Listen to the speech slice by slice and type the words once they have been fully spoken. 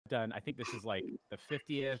done, I think this is like the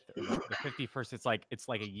 50th or the 51st. It's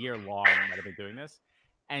like a year long that I've been doing this.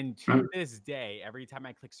 And to this day, every time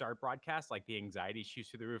I click start broadcast, like the anxiety shoots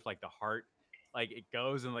through the roof, like the heart, like it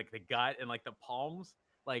goes in like the gut and like the palms.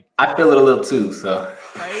 Like I feel it a little too, so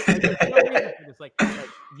right? Like there's no reason for this. Like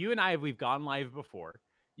you and I, we've gone live before.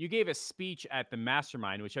 You gave a speech at the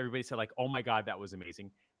mastermind, which everybody said, like, oh my God, that was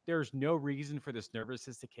amazing. There's no reason for this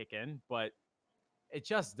nervousness to kick in, but it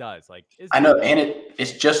just does. Like I know, and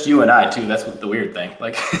it's just you and I too. That's what the weird thing.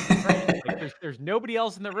 Like, right. Like there's nobody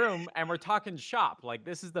else in the room, and we're talking shop. Like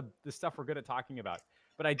this is the stuff we're good at talking about.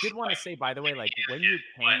 But I did want to say, by the way, like when you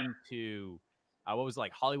came to what was it,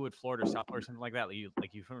 like Hollywood, Florida, or South Florida, or something like that,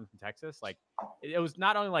 like you from Texas, like it was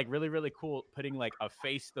not only like really, really cool putting like a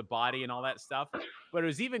face to the body and all that stuff, but it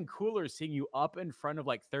was even cooler seeing you up in front of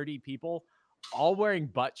like 30 people, all wearing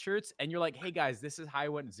butt shirts, and you're like, hey guys, this is how I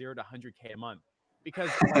went 0 to 100K a month.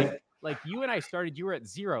 Because like you and I started, you were at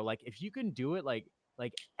 0. Like if you can do it, like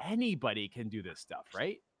anybody can do this stuff,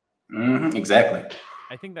 right? Exactly.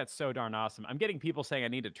 I think that's so darn awesome. I'm getting people saying I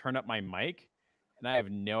need to turn up my mic, and I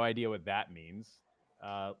have no idea what that means.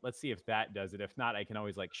 Let's see if that does it. If not, I can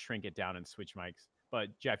always like shrink it down and switch mics. But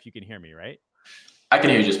Jeff, you can hear me, right? I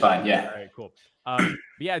can hear you just fine. Yeah. All right, cool. But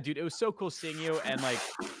yeah, dude, it was so cool seeing you, and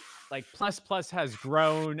like Plus has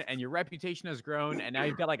grown, and your reputation has grown, and now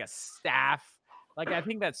you've got like a staff. Like, I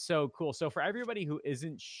think that's so cool. So for everybody who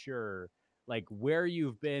isn't sure, like where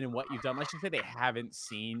you've been and what you've done, let's just say they haven't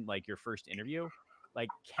seen like your first interview. Like,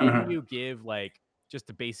 can you give like just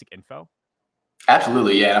the basic info?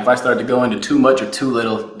 Absolutely, yeah. And if I start to go into too much or too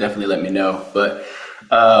little, definitely let me know. But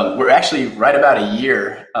we're actually right about a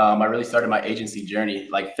year. I really started my agency journey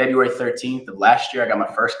like February 13th of last year. I got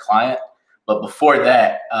my first client. But before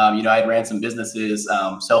that, you know, I had ran some businesses,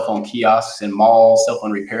 cell phone kiosks in malls, cell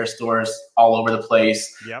phone repair stores all over the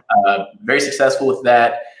place. Yep. Very successful with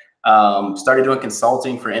that. Started doing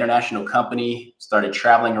consulting for an international company, started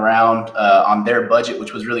traveling around on their budget,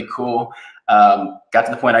 which was really cool. Got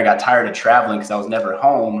to the point I got tired of traveling because I was never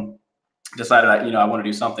home. Decided, I want to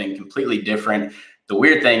do something completely different. The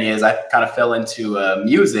weird thing is I kind of fell into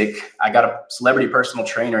music. I got a celebrity personal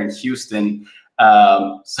trainer in Houston.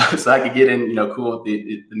 So I could get in, cool with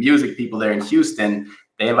the music people there in Houston.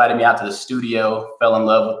 They invited me out to the studio, fell in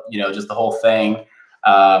love with, just the whole thing.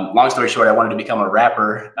 Long story short, I wanted to become a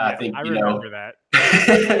rapper. Yeah, I think, I remember that.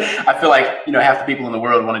 I feel like, half the people in the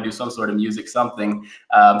world want to do some sort of music, something.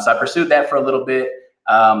 So I pursued that for a little bit.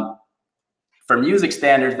 For music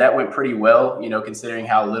standards, that went pretty well, considering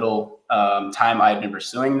how little time I had been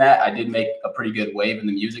pursuing that. I did make a pretty good wave in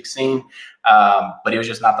the music scene, but it was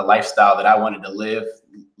just not the lifestyle that I wanted to live.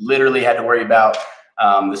 Literally had to worry about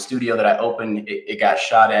the studio that I opened. It got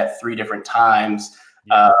shot at 3 different times.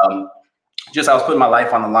 I was putting my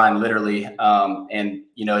life on the line, literally. And,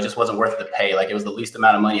 it just wasn't worth the pay. Like, it was the least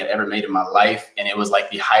amount of money I'd ever made in my life. And it was like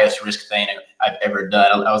the highest risk thing I've ever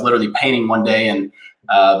done. I was literally painting one day in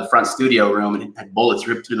the front studio room, and had bullets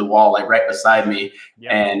ripped through the wall, like right beside me.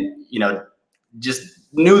 Yep. And, just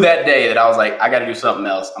knew that day that I was like, I got to do something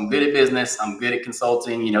else. I'm good at business. I'm good at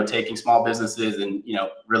consulting, taking small businesses and,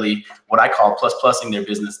 really what I call plussing their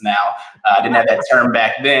business now. I didn't have that term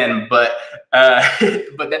back then, but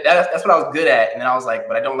that's what I was good at. And then I was like,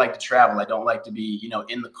 but I don't like to travel. I don't like to be,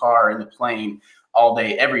 in the car, in the plane all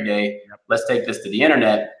day, every day. Let's take this to the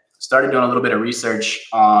internet. Started doing a little bit of research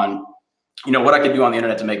on, what I could do on the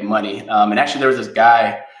internet to make money. And actually there was this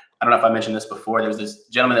guy, I don't know if I mentioned this before. There was this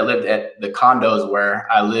gentleman that lived at the condos where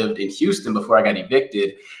I lived in Houston before I got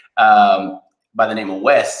evicted, by the name of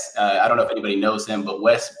Wes. I don't know if anybody knows him, but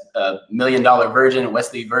Wes, $1 Million Virgin,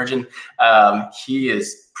 Wesley Virgin. He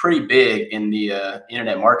is pretty big in the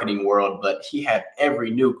internet marketing world, but he had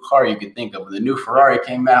every new car you could think of. When the new Ferrari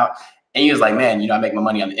came out, and he was like, man, I make my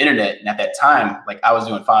money on the internet. And at that time, like, I was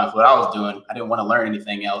doing fine with what I was doing. I didn't want to learn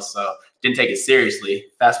anything else, so didn't take it seriously.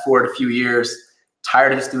 Fast forward a few years,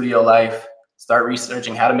 tired of the studio life, start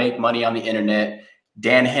researching how to make money on the internet.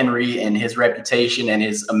 Dan Henry and his reputation and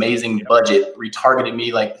his amazing budget retargeted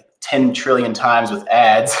me like 10 trillion times with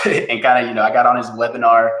ads and kind of, I got on his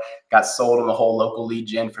webinar, got sold on the whole local lead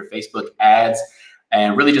gen for Facebook ads,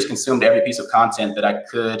 and really just consumed every piece of content that I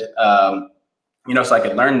could, so I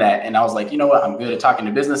could learn that. And I was like, you know what, I'm good at talking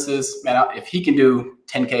to businesses, man. If he can do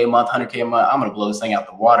 10K a month, 100K a month, I'm going to blow this thing out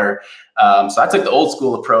the water. So I took the old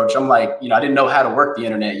school approach. I'm like, I didn't know how to work the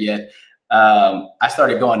internet yet. I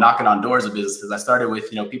started going knocking on doors of businesses. I started with,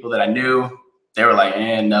 people that I knew. They were like,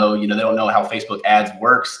 no, they don't know how Facebook ads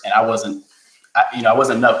works. And I wasn't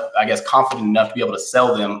enough, I guess, confident enough to be able to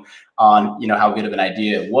sell them on, how good of an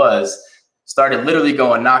idea it was. Started literally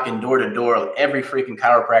going knocking door to door. Every freaking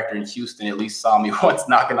chiropractor in Houston at least saw me once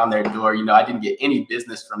knocking on their door. You know, I didn't get any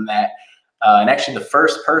business from that. And actually the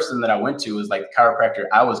first person that I went to was like the chiropractor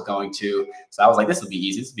I was going to. So I was like, this will be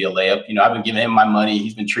easy. This will be a layup. You know, I've been giving him my money.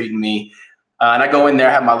 He's been treating me. And I go in there,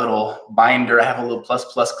 I have my little binder. I have a little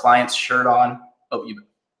plus clients shirt on. Oh,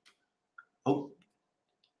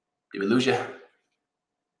 did we lose you?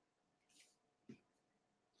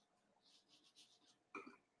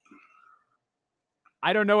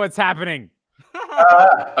 I don't know what's happening.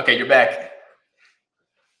 Okay, you're back.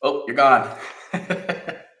 Oh, you're gone.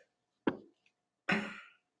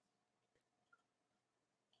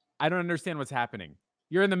 I don't understand what's happening.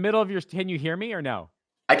 You're in the middle of your, can you hear me or no?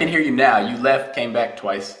 I can hear you now. You left, came back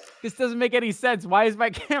twice. This doesn't make any sense. Why is my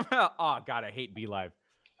camera? Oh God, I hate BeLive.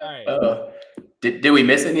 All right. Did we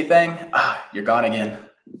miss anything? Ah, you're gone again.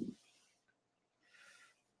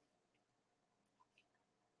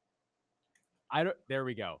 There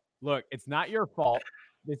we go. Look, it's not your fault.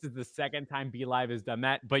 This is the second time BeLive has done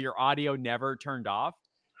that, but your audio never turned off.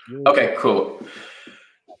 Okay, cool.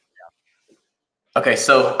 Okay,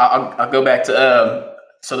 so I'll go back to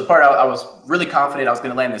so the part I was really confident I was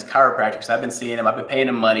going to land this chiropractor because I've been seeing him, I've been paying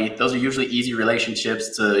him money. Those are usually easy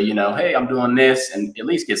relationships to, you know, hey, I'm doing this and at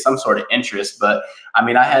least get some sort of interest. But I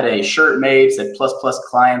mean, I had a shirt made, said plus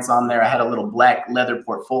clients on there. I had a little black leather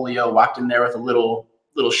portfolio, walked in there with a little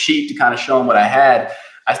sheet to kind of show him what I had.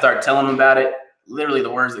 I start telling him about it. Literally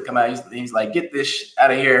the words that come out, he's like, get this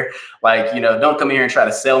out of here. Like, you know, don't come here and try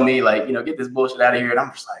to sell me. Like, you know, get this bullshit out of here. And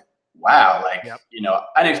I'm just like, wow, like, you know,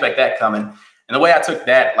 I didn't expect that coming. And the way I took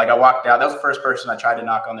that, like I walked out, that was the first person I tried to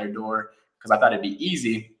knock on their door because I thought it'd be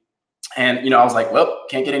easy. And, you know, I was like, well,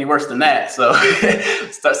 can't get any worse than that. So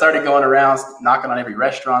started going around, knocking on every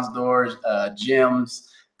restaurant's doors, gyms,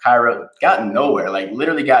 chiro, gotten nowhere, like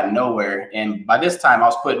literally gotten nowhere. And by this time I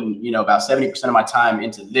was putting, you know, about 70% of my time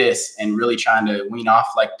into this and really trying to wean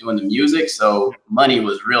off like doing the music. So money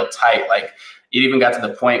was real tight. Like it even got to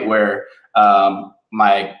the point where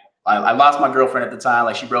I lost my girlfriend at the time.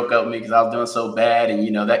 Like she broke up with me because I was doing so bad. And you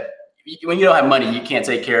know that when you don't have money, you can't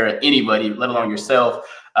take care of anybody, let alone yourself.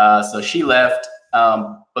 So she left.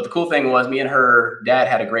 But the cool thing was me and her dad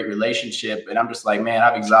had a great relationship. And I'm just like, man,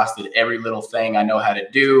 I've exhausted every little thing I know how to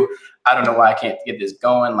do. I don't know why I can't get this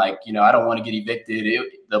going. Like, you know, I don't want to get evicted.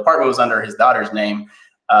 The apartment was under his daughter's name.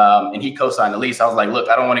 And he co-signed the lease. I was like, look,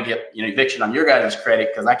 I don't want to get, you know, eviction on your guys'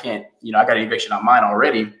 credit because I can't, you know, I got an eviction on mine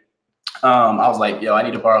already. I was like, yo, I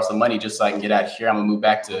need to borrow some money just so I can get out of here. I'm gonna move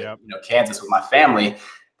back to, you know, Kansas with my family.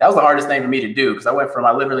 That was the hardest thing for me to do because I went from,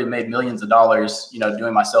 I literally made millions of dollars, you know,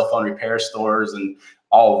 doing my cell phone repair stores and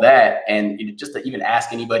all that. And just to even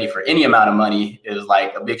ask anybody for any amount of money is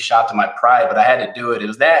like a big shot to my pride, but I had to do it. It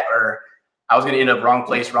was that, or I was going to end up wrong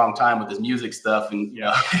place, wrong time with this music stuff. And, you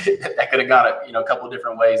know, that could have gone a couple of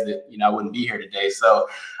different ways that, you know, I wouldn't be here today. So,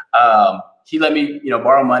 he let me, you know,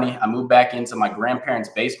 borrow money. I moved back into my grandparents'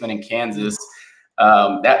 basement in Kansas.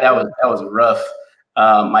 That was rough.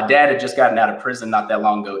 My dad had just gotten out of prison not that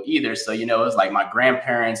long ago either. So, you know, it was like my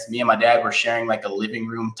grandparents, me and my dad were sharing like a living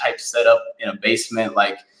room type setup in a basement.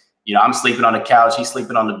 Like, you know, I'm sleeping on the couch, he's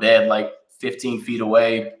sleeping on the bed, like 15 feet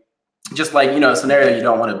away. Just like, you know, a scenario you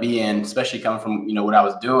don't want to be in, especially coming from, you know, what I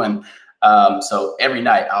was doing. So every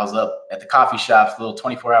night I was up at the coffee shops, little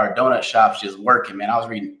 24-hour donut shops, just working, man. I was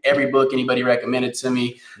reading every book anybody recommended to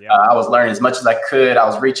me. I was learning as much as I could. I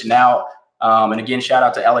was reaching out. And again, shout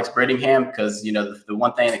out to Alex Brittingham, because, you know, the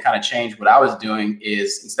one thing that kind of changed what I was doing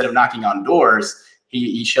is instead of knocking on doors,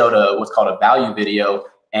 he showed what's called a value video.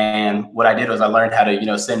 And what I did was I learned how to, you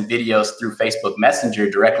know, send videos through Facebook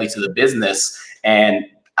Messenger directly to the business. And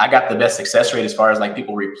I got the best success rate as far as like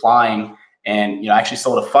people replying. And, you know, I actually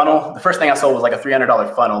sold a funnel. The first thing I sold was like a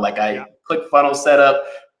 $300 funnel. Like I clicked funnel setup,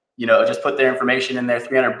 you know, just put their information in there,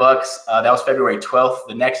 $300. That was February 12th.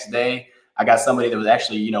 The next day, I got somebody that was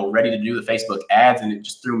actually, you know, ready to do the Facebook ads, and it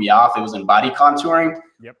just threw me off. It was in body contouring.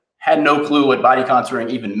 Had no clue what body contouring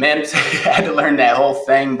even meant. I had to learn that whole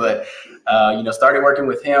thing, but, you know, started working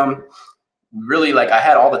with him. Really, like, I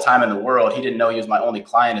had all the time in the world. He didn't know he was my only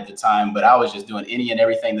client at the time, but I was just doing any and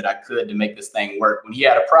everything that I could to make this thing work. When he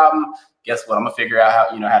had a problem, guess what? I'm gonna figure out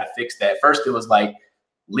how, you know, how to fix that. First, it was like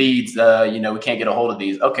leads, you know, we can't get a hold of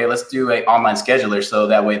these. Okay, let's do an online scheduler so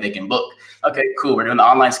that way they can book. Okay, cool. We're doing the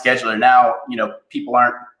online scheduler now. You know, people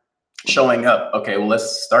aren't showing up. Okay, well,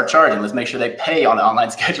 let's start charging. Let's make sure they pay on the online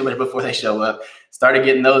scheduler before they show up. Started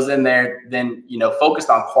getting those in there. Then, you know, focused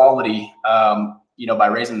on quality, you know, by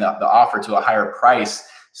raising the offer to a higher price.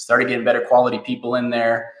 Started getting better quality people in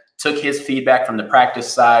there took his feedback from the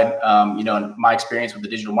practice side, you know, and my experience with the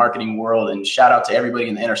digital marketing world. And shout out to everybody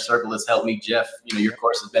in the inner circle that's helped me. Jeff, you know, your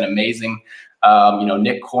course has been amazing. You know,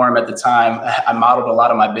 Nick Korm at the time, I modeled a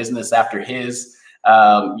lot of my business after his.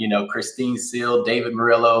 You know, Christine Seal, David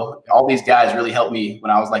Murillo, all these guys really helped me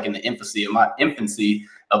when I was like in the infancy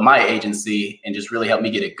of my agency, and just really helped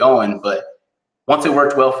me get it going. But once it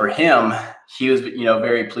worked well for him, he was, you know,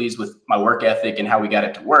 very pleased with my work ethic and how we got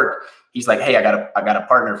it to work. He's like, hey, I got a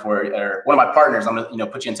partner for it, or one of my partners. I'm gonna, you know,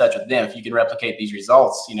 put you in touch with them. If you can replicate these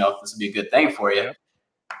results, you know, this would be a good thing for you.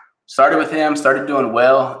 Started with him, started doing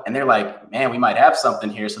well, and they're like, man, we might have something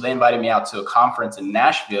here. So they invited me out to a conference in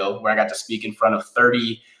Nashville where I got to speak in front of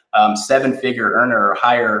 30 seven-figure earner or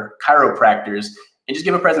higher chiropractors and just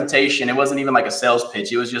give a presentation. It wasn't even like a sales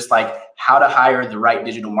pitch. It was just like how to hire the right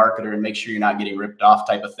digital marketer and make sure you're not getting ripped off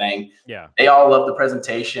type of thing. Yeah. They all loved the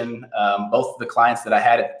presentation. Both of the clients that I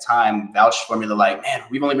had at the time vouched for me. They're like, man,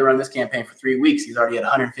 we've only been running this campaign for 3 weeks. He's already had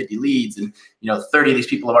 150 leads, and, you know, 30 of these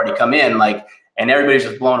people have already come in. Like, and everybody's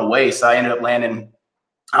just blown away. So I ended up landing,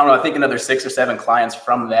 I don't know, I think another 6 or 7 clients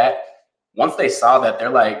from that. Once they saw that, they're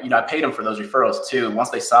like, you know, I paid them for those referrals too.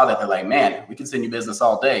 Once they saw that, they're like, man, we can send you business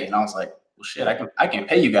all day. And I was like, well, shit, I can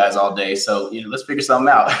pay you guys all day. So, you know, let's figure something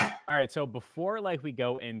out. All right. So before like we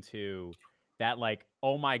go into that, like,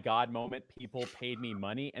 oh my God moment, people paid me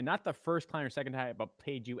money, and not the first client or second time, but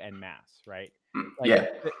paid you en masse, right? Like, yeah.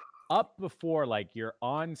 Up before, like, you're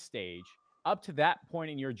on stage, up to that point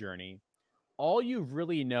in your journey, all you've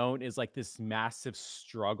really known is like this massive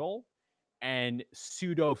struggle and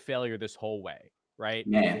pseudo failure this whole way, right?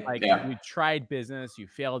 Man, like you tried business, you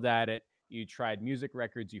failed at it. You tried music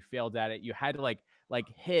records, you failed at it. You had to like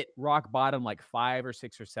hit rock bottom like 5 or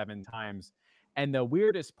 6 or 7 times. And the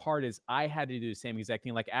weirdest part is I had to do the same exact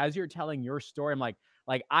thing. Like, as you're telling your story, I'm like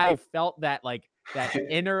I felt that that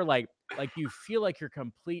inner, like you feel like you're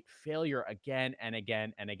complete failure again and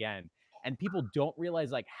again and again. And people don't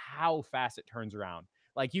realize like how fast it turns around.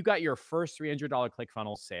 Like, you got your first $300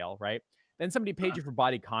 ClickFunnels sale, right? Then somebody paid you for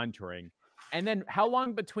body contouring. And then how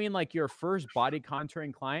long between like your first body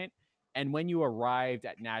contouring client and when you arrived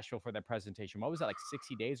at Nashville for that presentation? What was that, like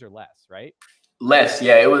 60 days or less, right? Less,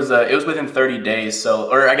 yeah. It was within 30 days. So,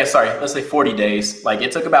 or I guess, sorry, let's say 40 days. Like,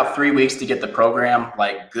 it took about 3 weeks to get the program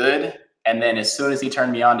like good. And then as soon as he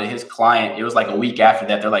turned me on to his client, it was like a week after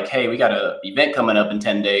that. They're like, hey, we got an event coming up in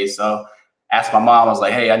 10 days. So I asked my mom, I was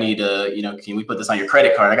like, hey, I need to, you know, can we put this on your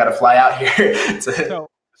credit card? I got to fly out here. So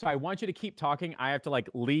I want you to keep talking. I have to like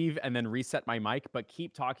leave and then reset my mic, but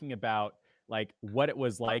keep talking about like what it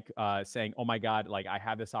was like saying, oh my God, like I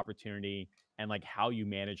have this opportunity, and like how you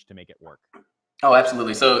managed to make it work. Oh,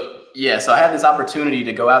 absolutely. So yeah, so I had this opportunity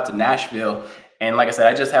to go out to Nashville. And like I said,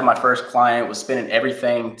 I just had my first client, was spending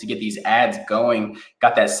everything to get these ads going,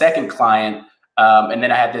 got that second client. And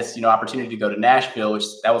then I had this, you know, opportunity to go to Nashville, which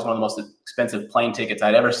that was one of the most expensive plane tickets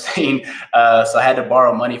I'd ever seen. So I had to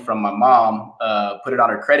borrow money from my mom, put it on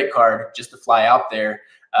her credit card just to fly out there.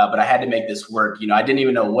 But I had to make this work. You know, I didn't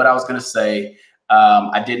even know what I was going to say.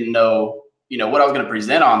 I didn't know, you know, what I was going to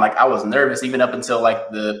present on. Like, I was nervous even up until like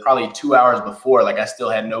probably 2 hours before. Like, I still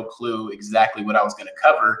had no clue exactly what I was going to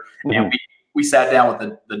cover. Mm-hmm. And we sat down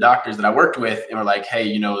with the doctors that I worked with and were like, hey,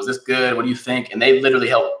 you know, is this good? What do you think? And they literally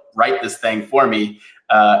helped write this thing for me.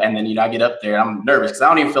 And then, you know, I get up there, I'm nervous because I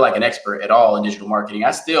don't even feel like an expert at all in digital marketing.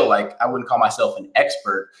 I still, like, I wouldn't call myself an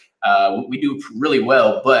expert. We do really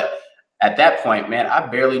well, but at that point, man, I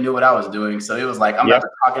barely knew what I was doing. So it was like, I'm about to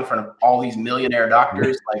talk in front of all these millionaire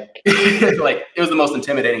doctors. Like, like, it was the most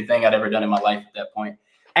intimidating thing I'd ever done in my life at that point.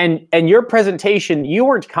 And your presentation, you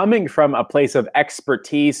weren't coming from a place of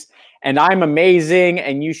expertise and I'm amazing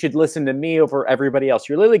and you should listen to me over everybody else.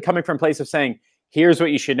 You're literally coming from a place of saying, here's what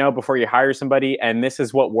you should know before you hire somebody, and this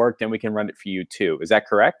is what worked, and we can run it for you too. Is that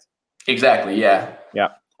correct? Exactly, yeah. Yeah.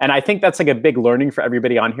 And I think that's like a big learning for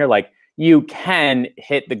everybody on here. Like, you can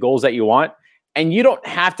hit the goals that you want, and you don't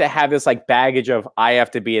have to have this like baggage of, I have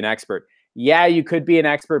to be an expert. Yeah, you could be an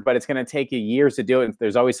expert, but it's going to take you years to do it. And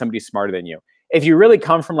there's always somebody smarter than you. If you really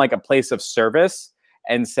come from like a place of service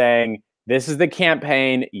and saying, this is the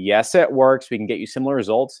campaign, yes, it works, we can get you similar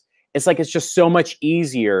results, it's like, it's just so much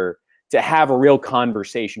easier to have a real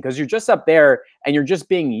conversation because you're just up there and you're just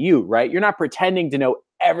being you, right? You're not pretending to know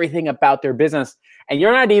everything about their business, and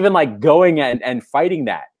you're not even like going and fighting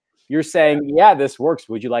that. You're saying, yeah, this works.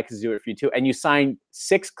 Would you like us to do it for you too? And you signed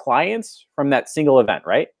 6 clients from that single event,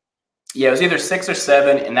 right? Yeah, it was either 6 or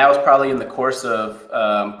 7. And that was probably in the course of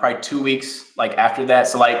probably 2 weeks, like after that.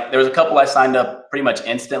 So like there was a couple I signed up pretty much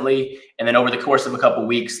instantly. And then over the course of a couple of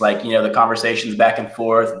weeks, like, you know, the conversations back and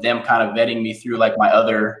forth, them kind of vetting me through like my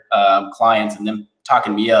other clients and them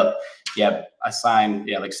talking me up. yeah, I signed,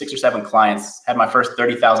 yeah, like 6 or 7 clients, had my first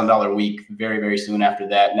 $30,000 week very, very soon after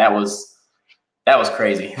that. And that was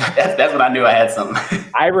crazy. That's when I knew I had something.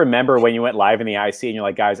 I remember when you went live in the IC and you're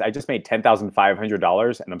like, guys, I just made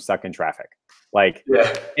 $10,500 and I'm stuck in traffic. Like,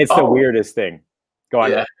 yeah. It's the weirdest thing. Go on.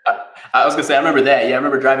 Yeah, I was gonna say, I remember that. Yeah, I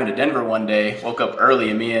remember driving to Denver one day, woke up early,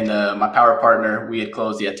 and me and my power partner, we had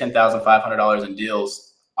closed $10,500 in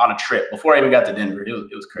deals on a trip before I even got to Denver. It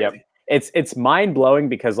was crazy. Yep. It's mind blowing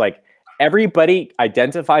because like everybody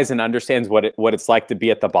identifies and understands what it's like to be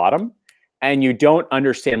at the bottom, and you don't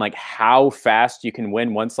understand like how fast you can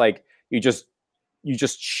win once like you just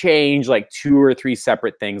change like 2 or 3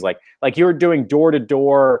 separate things. Like you're doing door to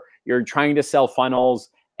door, you're trying to sell funnels.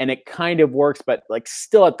 And it kind of works, but like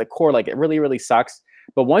still at the core, like it really, really sucks.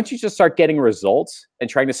 But once you just start getting results and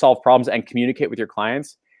trying to solve problems and communicate with your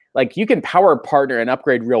clients, like you can power partner and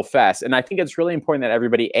upgrade real fast. And I think it's really important that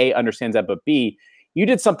everybody A, understands that, but B, you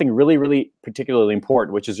did something really, really particularly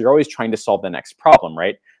important, which is you're always trying to solve the next problem,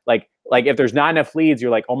 right? Like if there's not enough leads, you're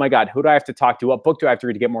like, oh my God, who do I have to talk to? What book do I have to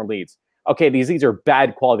read to get more leads? Okay, these leads are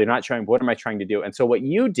bad quality. They're not showing. What am I trying to do? And so what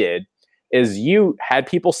you did is you had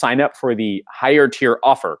people sign up for the higher tier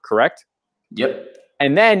offer, correct? Yep.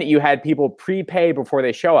 And then you had people prepay before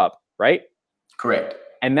they show up, right? Correct.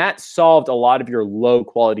 And that solved a lot of your low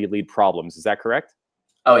quality lead problems. Is that correct?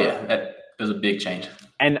 Oh yeah, that was a big change.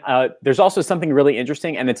 And there's also something really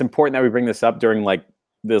interesting, and it's important that we bring this up during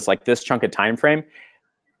this chunk of time frame.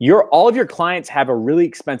 All of your clients have a really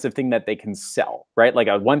expensive thing that they can sell, right? Like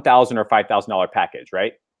a $1,000 or $5,000 package,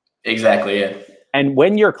 right? Exactly. Yeah. And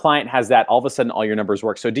when your client has that, all of a sudden all your numbers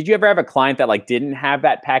work. So did you ever have a client that like didn't have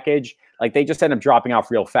that package? Like they just end up dropping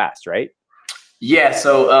off real fast, right? Yeah.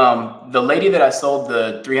 So the lady that I sold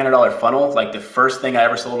the $300 funnel, like the first thing I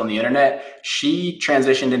ever sold on the internet, she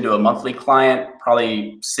transitioned into a monthly client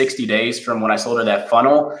probably 60 days from when I sold her that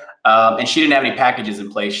funnel. And she didn't have any packages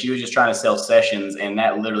in place. She was just trying to sell sessions, and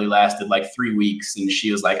that literally lasted like 3 weeks. And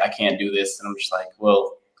she was like, I can't do this. And I'm just like,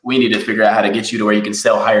 well, we need to figure out how to get you to where you can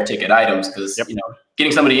sell higher ticket items, because you know,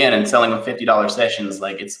 getting somebody in and selling them $50 sessions,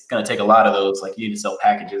 like it's going to take a lot of those. Like you need to sell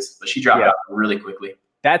packages, but she dropped out really quickly.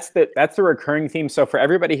 That's the recurring theme. So for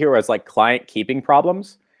everybody here who has like client keeping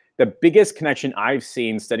problems, the biggest connection I've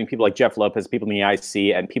seen studying people like Jeff Lopez, people in the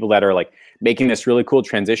IC, and people that are like making this really cool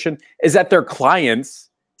transition is that their clients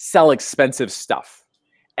sell expensive stuff.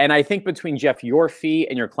 And I think between Jeff, your fee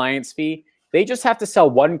and your client's fee, they just have to sell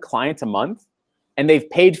 1 client a month, and they've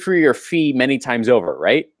paid for your fee many times over,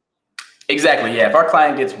 right? Exactly. Yeah. If our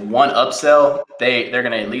client gets 1 upsell, they're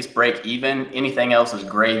going to at least break even. Anything else is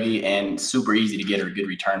gravy and super easy to get a good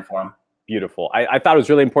return for them. Beautiful. I thought it was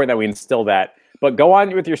really important that we instill that. But go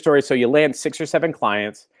on with your story. So you land 6 or 7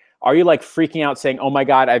 clients. Are you like freaking out saying, oh my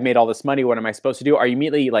God, I've made all this money. What am I supposed to do? Are you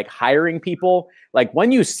immediately like hiring people? Like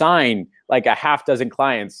when you sign like a half dozen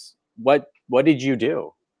clients, what did you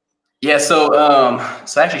do? Yeah, so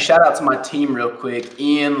actually shout out to my team real quick.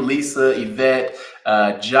 Ian, Lisa, Yvette,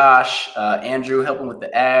 Josh, Andrew helping with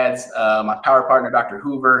the ads, my power partner, Dr.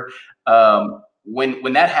 Hoover.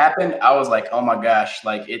 When that happened, I was like, oh my gosh,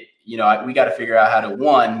 like we got to figure out how to,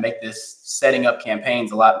 1, make this setting up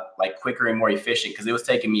campaigns a lot like quicker and more efficient, because it was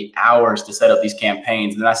taking me hours to set up these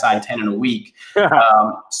campaigns. And then I signed 10 in a week.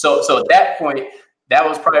 So at that point, that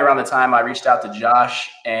was probably around the time I reached out to Josh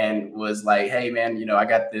and was like, hey man, I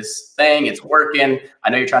got this thing, it's working. I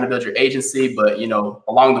know you're trying to build your agency, but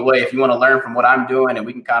along the way, if you want to learn from what I'm doing and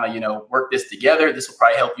we can kind of, work this together, this will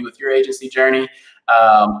probably help you with your agency journey.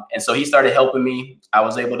 And so he started helping me. I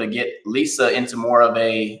was able to get Lisa into more of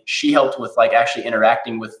she helped with like actually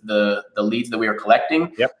interacting with the leads that we were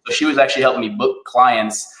collecting. Yep. So she was actually helping me book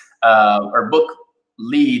clients or book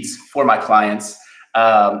leads for my clients.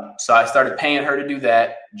 So I started paying her to do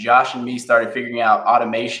that. Josh and me started figuring out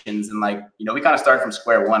automations, and we kind of started from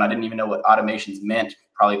square one. I didn't even know what automations meant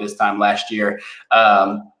probably this time last year.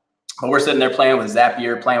 But we're sitting there playing with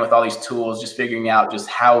Zapier, playing with all these tools, just figuring out just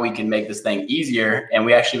how we can make this thing easier. And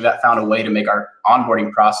we actually found a way to make our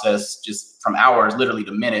onboarding process just from hours, literally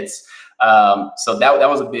to minutes. So that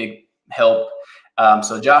was a big help.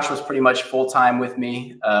 So Josh was pretty much full-time with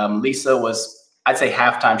me. Lisa was, I'd say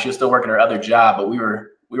half-time. She was still working her other job, but we were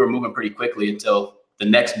moving pretty quickly until the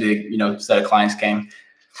next big, set of clients came.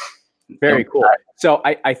 Very cool. So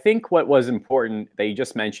I think what was important that you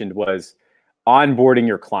just mentioned was onboarding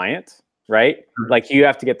your client, right? Like you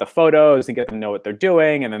have to get the photos and get them to know what they're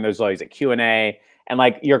doing. And then there's always a Q&A. And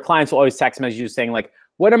like your clients will always text message you saying like,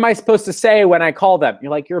 what am I supposed to say when I call them?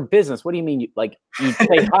 You're like, you're a business. What do you mean? You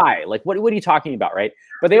say hi, like, what are you talking about? Right.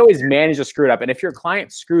 But they always manage to screw it up. And if your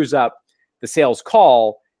client screws up the sales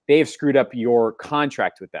call, they've screwed up your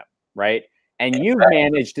contract with them. Right. And you've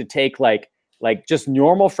managed to take like just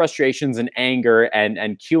normal frustrations and anger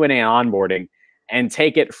and Q&A onboarding and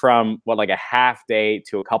take it from what, like a half day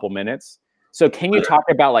to a couple minutes. So can you talk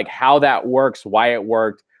about like how that works, why it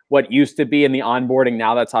worked, what used to be in the onboarding,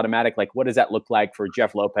 now that's automatic? Like, what does that look like for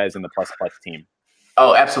Jeff Lopez and the Plus Plus team?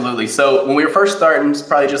 Oh, absolutely. So when we were first starting, it's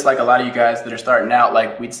probably just like a lot of you guys that are starting out,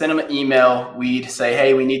 like we'd send them an email, we'd say,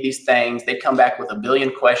 hey, we need these things. They'd come back with a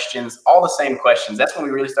billion questions, all the same questions. That's when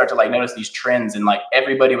we really start to like notice these trends, and like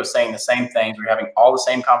everybody was saying the same things. We were having all the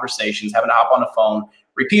same conversations, having to hop on the phone,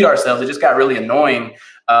 repeat ourselves. It just got really annoying.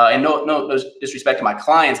 And no disrespect to my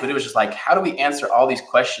clients, but it was just like, how do we answer all these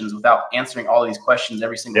questions without answering all these questions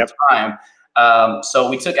every single time? So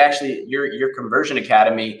we took actually your Conversion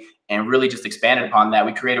Academy and really just expanded upon that.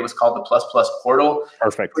 We created what's called the Plus Plus portal.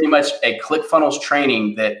 Perfect. Pretty much a ClickFunnels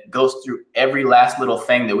training that goes through every last little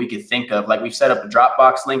thing that we could think of. Like we've set up a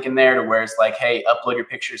Dropbox link in there to where it's like, hey, upload your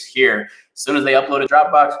pictures here. As soon as they upload a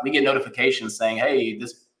Dropbox, we get notifications saying, hey,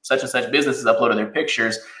 this such and such business has uploaded their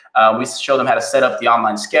pictures. We show them how to set up the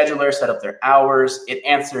online scheduler, set up their hours. It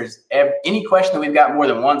answers any question that we've got more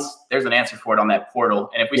than once. There's an answer for it on that portal.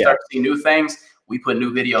 And if we start to see new things, we put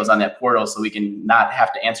new videos on that portal so we can not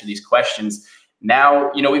have to answer these questions.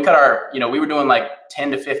 Now, we cut our, we were doing like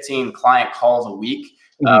 10 to 15 client calls a week.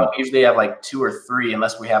 We usually have like 2 or 3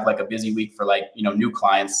 unless we have like a busy week for like, new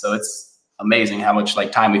clients. So it's amazing how much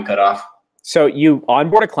like time we've cut off. So you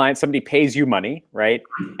onboard a client, somebody pays you money, right?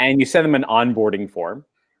 And you send them an onboarding form.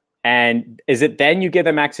 And is it then you give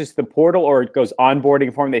them access to the portal, or it goes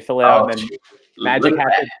onboarding form, they fill it out, and then magic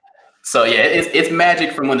happens? So yeah, it's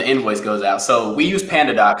magic from when the invoice goes out. So we use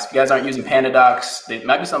PandaDocs. If you guys aren't using PandaDocs, there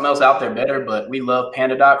might be something else out there better, but we love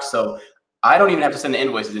PandaDocs. So I don't even have to send the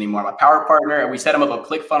invoices anymore. My power partner, we set him up a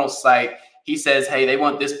ClickFunnels site. He says, hey, they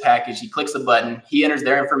want this package. He clicks a button. He enters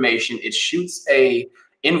their information. It shoots a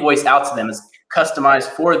invoice out to them. It's customized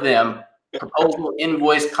for them. Proposal,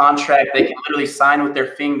 invoice, contract. They can literally sign with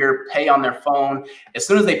their finger, pay on their phone. As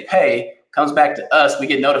soon as they pay, comes back to us. We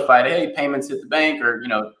get notified, hey, payments hit the bank, or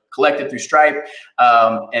collected through Stripe.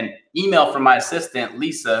 And email from my assistant,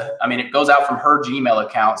 Lisa. It goes out from her Gmail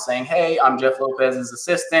account saying, hey, I'm Jeff Lopez's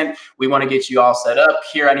assistant. We want to get you all set up.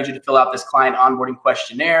 Here, I need you to fill out this client onboarding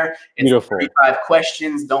questionnaire. It's beautiful. 35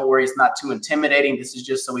 questions. Don't worry, it's not too intimidating. This is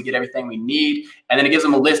just so we get everything we need. And then it gives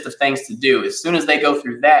them a list of things to do. As soon as they go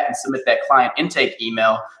through that and submit that client intake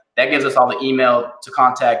email, that gives us all the email to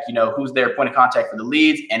contact, who's their point of contact for the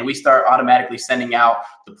leads. And we start automatically sending out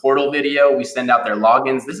the portal video. We send out their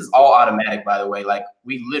logins. This is all automatic, by the way. Like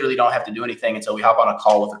we literally don't have to do anything until we hop on a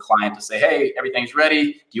call with a client to say, hey, everything's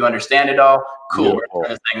ready. Do you understand it all? Cool. We're turning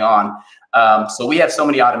this thing on. So we have so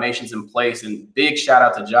many automations in place, and big shout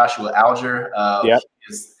out to Joshua Alger.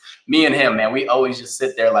 Me and him, man, we always just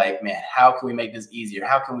sit there like, man, how can we make this easier?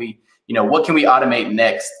 How can we, what can we automate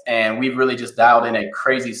next? And we've really just dialed in a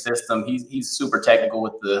crazy system. He's super technical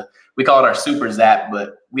with we call it our super zap,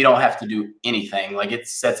 but we don't have to do anything. Like it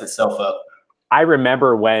sets itself up. I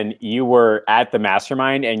remember when you were at the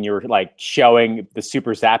mastermind and you were like showing the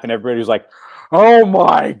super zap, and everybody was like, oh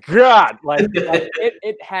my God. Like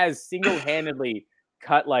it has single-handedly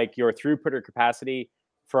cut like your throughput or capacity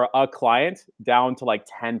for a client down to like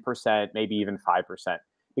 10%, maybe even 5%.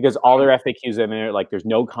 Because all their FAQs in there, like there's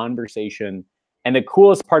no conversation. And the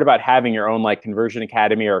coolest part about having your own like Conversion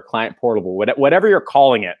Academy or client portable, whatever you're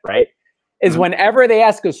calling it, right, is whenever they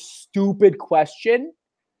ask a stupid question,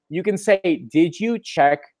 you can say, did you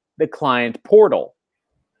check the client portal?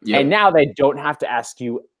 And now they don't have to ask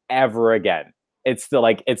you ever again. It's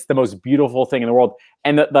the most beautiful thing in the world.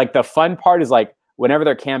 And the fun part is like whenever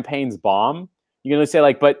their campaigns bomb, you can say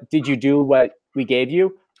like, but did you do what we gave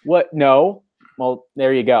you? What? No. Well,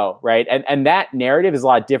 there you go, right? And that narrative is a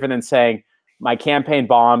lot different than saying my campaign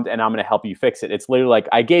bombed and I'm going to help you fix it. It's literally like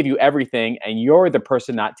I gave you everything and you're the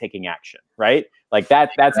person not taking action, right? Like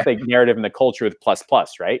that's the narrative and the culture with Plus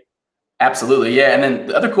Plus, right? Absolutely, yeah. And then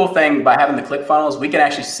the other cool thing by having the ClickFunnels, we can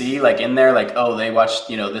actually see like in there, like, oh, they watched,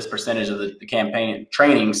 this percentage of the campaign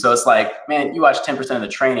training. So it's like, man, you watch 10% of the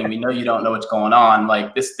training. We know you don't know what's going on.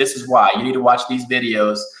 Like this is why you need to watch these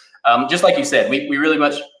videos. Just like you said, we really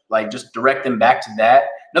much like just direct them back to that.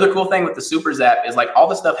 Another cool thing with the Super Zap is like all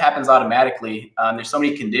the stuff happens automatically. There's so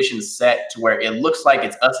many conditions set to where it looks like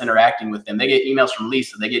it's us interacting with them. They get emails from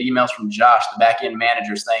Lisa. They get emails from Josh, the back-end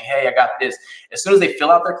manager, saying, hey, I got this. As soon as they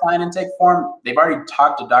fill out their client intake form, they've already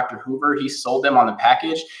talked to Dr. Hoover. He sold them on the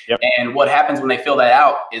package. And what happens when they fill that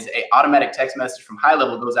out is a automatic text message from High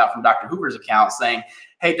Level goes out from Dr. Hoover's account saying,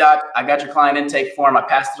 hey, doc, I got your client intake form. I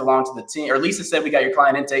passed it along to the team. Or Lisa said, we got your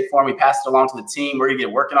client intake form. We passed it along to the team. We're going to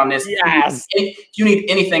get working on this. Yes. If you need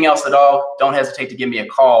anything else at all, don't hesitate to give me a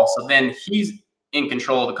call. So then he's in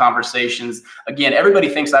control of the conversations. Again, everybody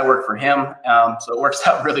thinks I work for him. So it works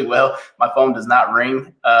out really well. My phone does not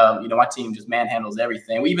ring. My team just manhandles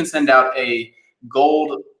everything. We even send out a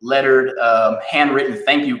gold lettered handwritten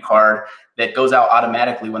thank you card that goes out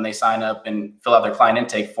automatically when they sign up and fill out their client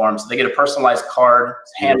intake form. So they get a personalized card,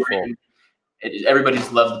 it's handwritten. Everybody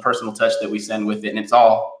just loves the personal touch that we send with it, and it's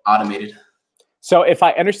all automated. So if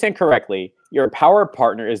I understand correctly, your power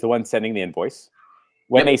partner is the one sending the invoice.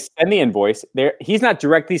 When they send the invoice, he's not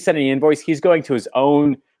directly sending the invoice. He's going to his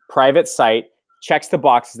own private site, checks the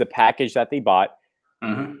boxes, the package that they bought,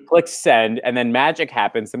 clicks send, and then magic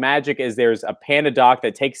happens. The magic is there's a Panda doc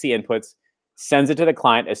that takes the inputs, sends it to the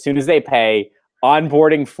client. As soon as they pay,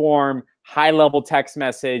 onboarding form, high-level text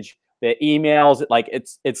message, the emails, like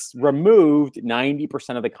it's removed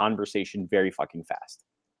 90% of the conversation very fucking fast.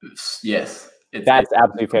 Yes. That's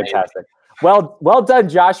absolutely fantastic. Well done,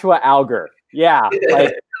 Joshua Alger. Yeah,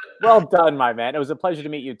 well done, my man. It was a pleasure to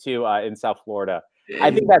meet you too in South Florida.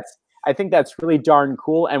 I think that's really darn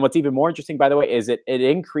cool. And what's even more interesting, by the way, is it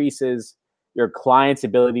increases your client's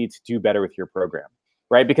ability to do better with your program,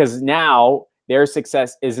 right? Because now their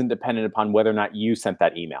success isn't dependent upon whether or not you sent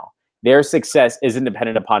that email. Their success isn't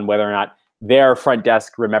dependent upon whether or not their front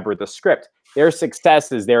desk remembered the script. Their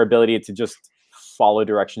success is their ability to just follow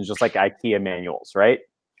directions, just like IKEA manuals, right?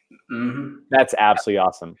 That's absolutely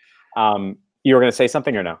awesome. You were going to say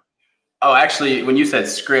something or no? Oh, actually, when you said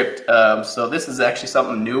script, so this is actually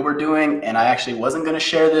something new we're doing, and I actually wasn't going to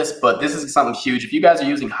share this, but this is something huge. If you guys are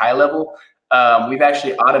using High Level, we've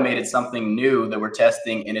actually automated something new that we're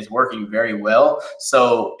testing, and it's working very well.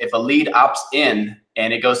 So if a lead opts in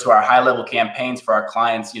and it goes to our High Level campaigns for our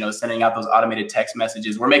clients, sending out those automated text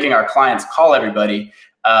messages, we're making our clients call everybody.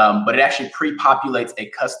 But it actually pre-populates a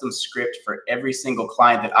custom script for every single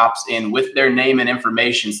client that opts in with their name and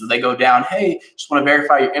information. So they go down, hey, just want to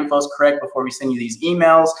verify your info is correct before we send you these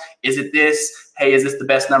emails. Is it this? Hey, is this the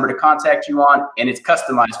best number to contact you on? And it's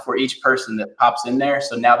customized for each person that pops in there.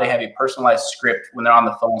 So now they have a personalized script when they're on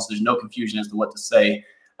the phone. So there's no confusion as to what to say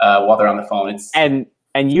while they're on the phone.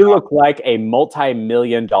 And you look like a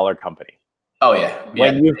multi-million-dollar company. Oh, yeah.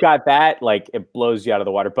 When you've got that, like, it blows you out of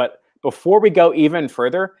the water. But before we go even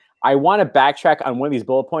further, I want to backtrack on one of these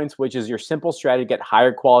bullet points, which is your simple strategy to get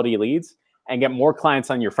higher quality leads and get more clients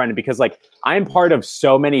on your front end. Because like I'm part of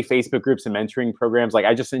so many Facebook groups and mentoring programs. Like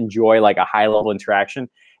I just enjoy like a high level interaction.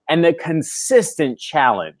 And the consistent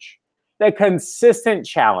challenge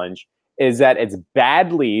is that it's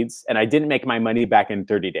bad leads and I didn't make my money back in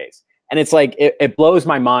 30 days. And it's like, it blows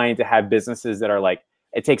my mind to have businesses that are like,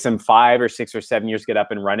 it takes them 5 or 6 or 7 years to get up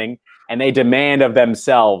and running. And they demand of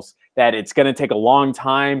themselves that it's going to take a long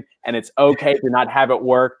time and it's okay to not have it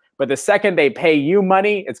work. But the second they pay you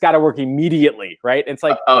money, it's got to work immediately, right? It's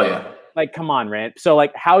like, oh yeah, like, come on, Rand. So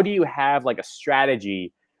like, how do you have like a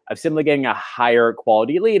strategy of simply getting a higher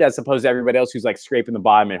quality lead as opposed to everybody else who's like scraping the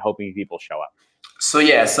bottom and hoping people show up? So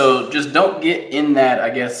yeah, so just don't get in that, I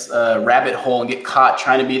guess, rabbit hole and get caught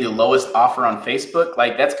trying to be the lowest offer on Facebook.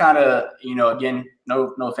 Like that's kind of, again,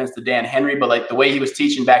 no offense to Dan Henry, but like the way he was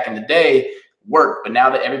teaching back in the day worked. But now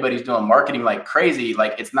that everybody's doing marketing like crazy,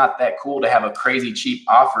 like it's not that cool to have a crazy cheap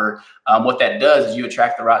offer. What that does is you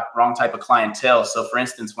attract the wrong type of clientele. So for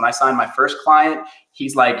instance, when I signed my first client,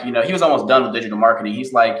 he's like, he was almost done with digital marketing.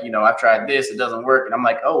 He's like, I've tried this, it doesn't work. And I'm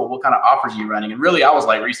like, oh, well, what kind of offers are you running? And really, I was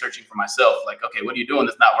like researching for myself, like, okay, what are you doing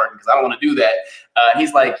that's not working? Because I don't want to do that. And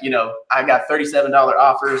he's like, I got $37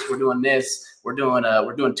 offers. We're doing this. We're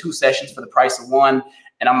doing 2 sessions for the price of 1.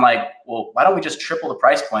 And I'm like, well, why don't we just triple the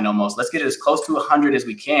price point almost? Let's get it as close to 100 as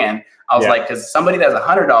we can. I was like, because somebody that has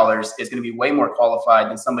 $100 is going to be way more qualified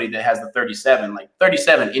than somebody that has the 37. Like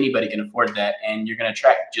 37, anybody can afford that, and you're going to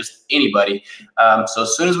attract just anybody. So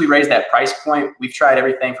as soon as we raise that price point, we've tried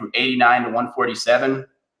everything from 89 to 147.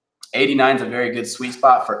 89 is a very good sweet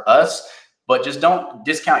spot for us. But just don't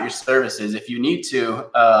discount your services. If you need to,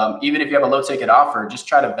 even if you have a low ticket offer, just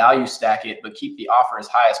try to value stack it, but keep the offer as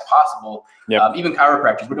high as possible. Yep. Even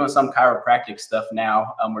chiropractors, we're doing some chiropractic stuff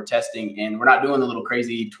now. We're testing, and we're not doing the little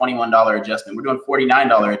crazy $21 adjustment. We're doing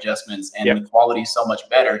 $49 adjustmers, and the quality is so much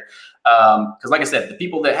better. Because like I said, the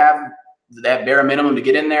people that have that bare minimum to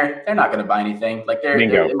get in there, they're not going to buy anything. Like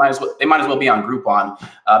they might as well be on Groupon.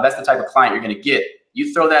 That's the type of client you're going to get.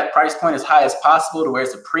 You throw that price point as high as possible to where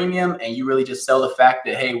it's a premium, and you really just sell the fact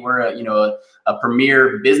that, hey, we're a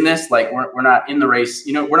premier business. Like we're not in the race.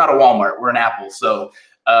 We're not a Walmart. We're an Apple. So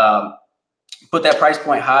put that price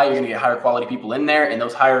point high, you're going to get higher quality people in there, and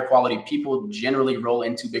those higher quality people generally roll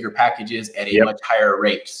into bigger packages at a much higher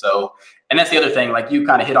rate. So, and that's the other thing, like you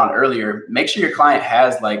kind of hit on earlier, make sure your client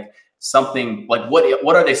has like something, like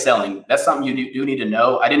what are they selling? That's something you do need to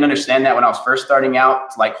know. I didn't understand that when I was first starting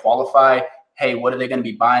out to like qualify, hey, what are they going to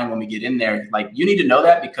be buying when we get in there? Like you need to know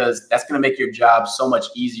that, because that's going to make your job so much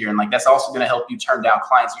easier. And like, that's also going to help you turn down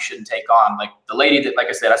clients you shouldn't take on. Like the lady that, like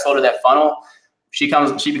I said, I sold her that funnel. She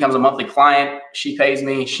becomes a monthly client. She pays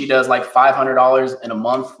me. She does like $500 in a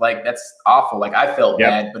month. Like that's awful. Like I felt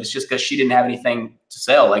bad, but it's just because she didn't have anything to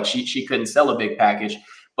sell. Like she couldn't sell a big package.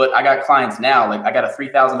 But I got clients now. Like I got a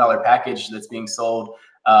 $3,000 package that's being sold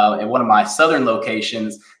at one of my southern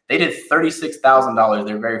locations. They did $36,000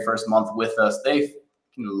 their very first month with us. They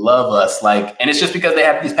love us. Like, and it's just because they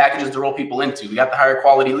have these packages to roll people into. We got the higher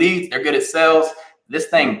quality leads. They're good at sales. This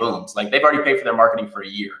thing booms. Like they've already paid for their marketing for a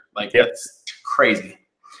year. Like that's crazy.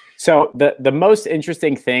 So the most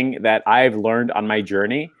interesting thing that I've learned on my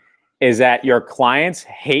journey is that your clients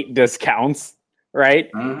hate discounts, right?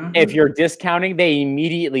 If you're discounting, they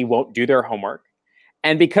immediately won't do their homework.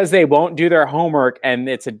 And because they won't do their homework and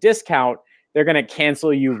it's a discount, they're going to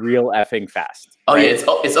cancel you real effing fast. Oh yeah,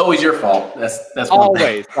 it's always your fault. That's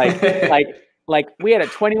always like we had a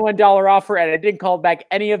 $21 offer and I didn't call back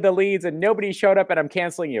any of the leads and nobody showed up and I'm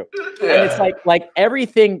canceling you. And it's like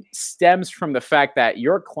everything stems from the fact that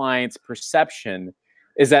your client's perception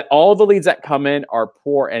is that all the leads that come in are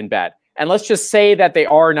poor and bad. And let's just say that they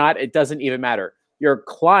are not, it doesn't even matter. Your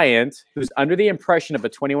client who's under the impression of a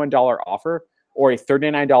 $21 offer or a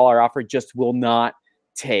 $39 offer just will not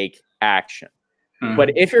take action.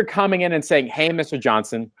 But if you're coming in and saying, hey, Mr.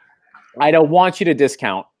 Johnson, I don't want you to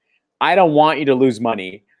discount. I don't want you to lose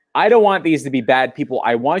money. I don't want these to be bad people.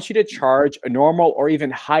 I want you to charge a normal or even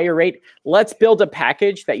higher rate. Let's build a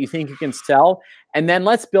package that you think you can sell. And then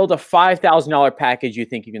let's build a $5,000 package you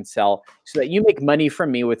think you can sell so that you make money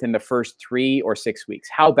from me within the first 3 or 6 weeks.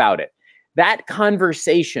 How about it? That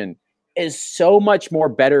conversation is so much more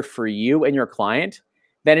better for you and your client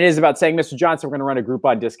than it is about saying, Mr. Johnson, we're going to run a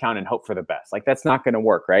Groupon discount and hope for the best. Like that's not going to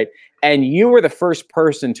work, right? And you were the first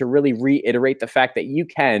person to really reiterate the fact that you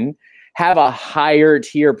can have a higher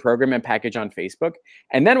tier program and package on Facebook.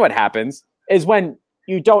 And then what happens is when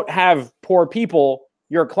you don't have poor people,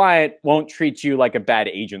 your client won't treat you like a bad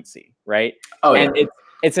agency, right? And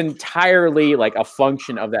it's entirely like a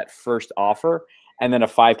function of that first offer and then a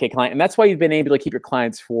 5K client. And that's why you've been able to keep your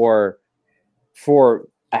clients for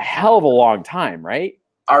a hell of a long time, right?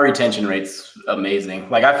 Our retention rate's amazing.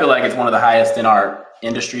 Like I feel like it's one of the highest in our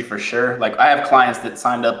industry for sure. Like I have clients that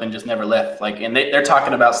signed up and just never left. Like, and they're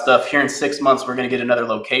talking about stuff here in 6 months, we're going to get another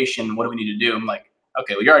location. What do we need to do? I'm like,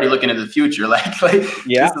 okay, well, you're already looking into the future.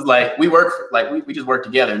 This is like, we just work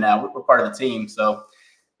together now. We're part of the team. So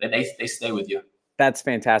they stay with you. That's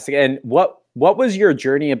fantastic. And what was your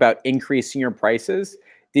journey about increasing your prices?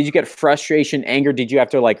 Did you get frustration, anger? Did you have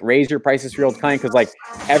to like raise your prices for your old client? Because like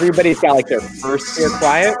everybody's got like their first tier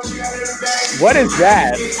client. What is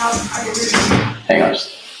that? Hang on.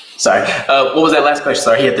 Sorry. What was that last question?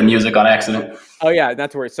 Sorry, he hit the music on accident. Oh yeah,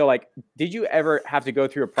 not to worry. So like, did you ever have to go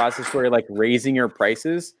through a process where you're like raising your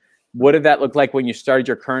prices? What did that look like when you started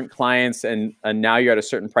your current clients and now you're at a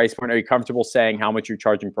certain price point? Are you comfortable saying how much you're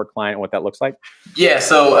charging per client and what that looks like? Yeah,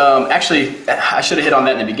 so actually, I should have hit on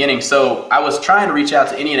that in the beginning. So I was trying to reach out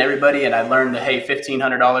to any and everybody, and I learned that, hey,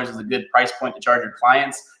 $1,500 is a good price point to charge your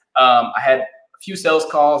clients. I had a few sales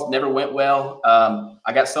calls, never went well.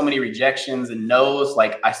 I got so many rejections and no's.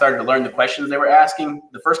 Like I started to learn the questions they were asking.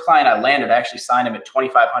 The first client I landed, I actually signed him at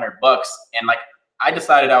 $2,500, and like, I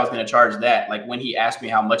decided I was going to charge that. Like when he asked me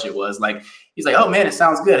how much it was, like, he's like, oh man, it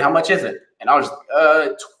sounds good. How much is it? And I was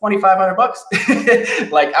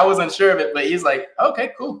 $2,500. Like I wasn't sure of it, but he's like,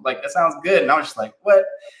 okay, cool. Like that sounds good. And I was just like, what?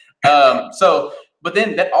 But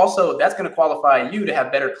then that's going to qualify you to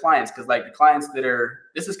have better clients. Cause like the clients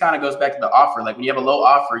this kind of goes back to the offer. Like when you have a low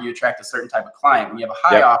offer, you attract a certain type of client. When you have a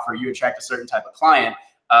high offer, you attract a certain type of client.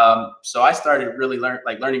 So I started really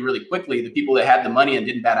learning really quickly. The people that had the money and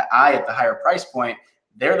didn't bat an eye at the higher price point,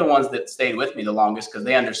 they're the ones that stayed with me the longest because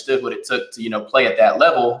they understood what it took to, play at that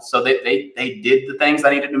level. So they did the things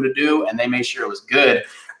I needed them to do and they made sure it was good.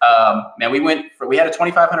 Man, we had a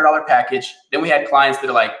 $2,500 package. Then we had clients that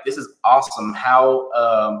are like, this is awesome. How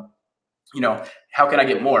can I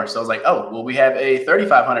get more? So I was like, oh, well, we have a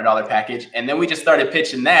 $3,500 package. And then we just started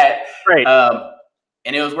pitching that. Right.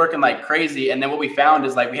 And it was working like crazy. And then what we found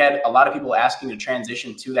is like we had a lot of people asking to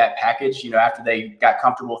transition to that package, after they got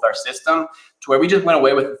comfortable with our system, to where we just went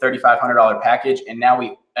away with the $3,500 package. And now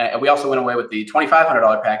we also went away with the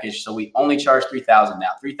 $2,500 package. So we only charge $3,000 now.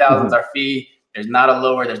 $3,000 is our fee. There's not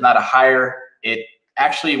a higher it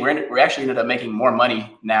actually, we actually ended up making more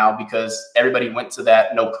money now because everybody went to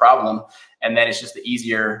that no problem. And then it's just the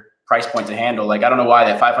easier price point to handle. Like, I don't know why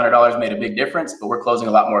that $500 made a big difference, but we're closing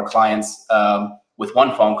a lot more clients with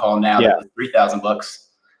one phone call now than with $3,000.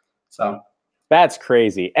 So that's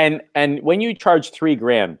crazy. And when you charge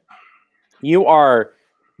 $3,000, you are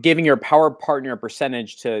giving your power partner a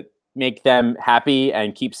percentage to make them happy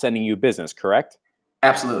and keep sending you business, correct?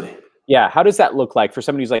 Absolutely. Yeah. How does that look like for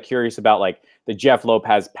somebody who's like curious about like the Jeff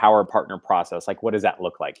Lopez power partner process? Like, what does that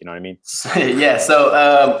look like? You know what I mean? Yeah. So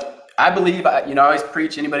I believe, I always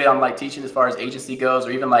preach anybody I'm like teaching as far as agency goes,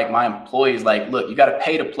 or even like my employees, like, look, you got to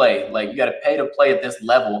pay to play. Like, you got to pay to play at this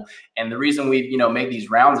level. And the reason we've, made these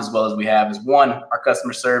rounds as well as we have is, one, our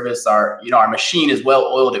customer service, our machine is well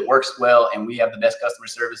oiled, it works well, and we have the best customer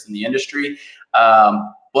service in the industry.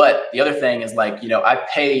 But the other thing is, like, I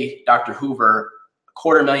pay Dr. Hoover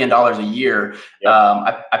 $250,000 a year. Yep.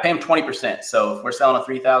 I pay him 20%. So if we're selling a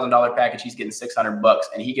 $3,000 package, he's getting $600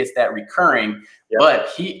 and he gets that recurring. Yep. But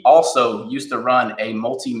he also used to run a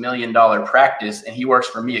multi-million-dollar practice, and he works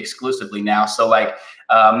for me exclusively now. So like,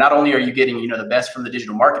 not only are you getting, the best from the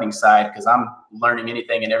digital marketing side, because I'm learning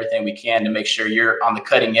anything and everything we can to make sure you're on the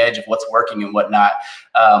cutting edge of what's working and whatnot.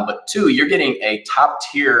 But two, you're getting a top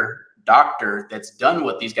tier doctor that's done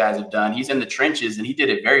what these guys have done. He's in the trenches and he did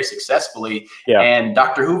it very successfully. Yeah. And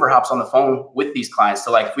Dr. Hoover hops on the phone with these clients.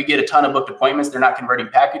 So like, if we get a ton of booked appointments, they're not converting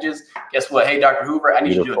packages. Guess what? Hey, Dr. Hoover, I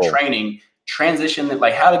need you to do a training, transition,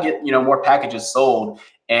 like how to get, more packages sold.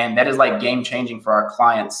 And that is like game changing for our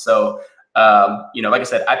clients. So, like I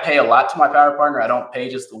said, I pay a lot to my power partner. I don't pay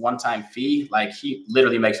just the one-time fee. Like, he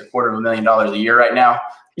literally makes $250,000 a year right now.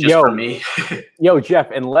 Just for me. Yo, Jeff,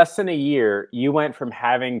 in less than a year, you went from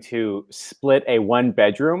having to split a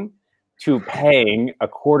 1-bedroom to paying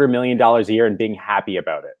 $250,000 a year and being happy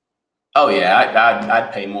about it. Oh yeah,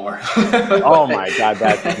 I'd pay more. Oh my God,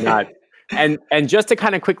 that's nuts. And just to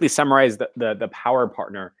kind of quickly summarize the power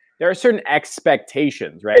partner, there are certain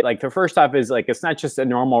expectations, right? Like, the first off is like, it's not just a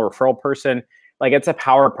normal referral person, like it's a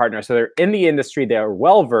power partner. So they're in the industry, they're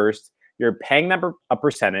well-versed, you're paying them a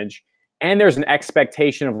percentage. And there's an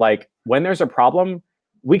expectation of like, when there's a problem,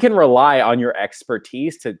 we can rely on your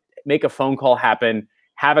expertise to make a phone call happen,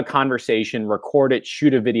 have a conversation, record it,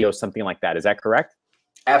 shoot a video, something like that. Is that correct?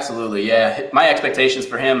 Absolutely. Yeah. My expectations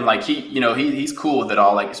for him, like he's cool with it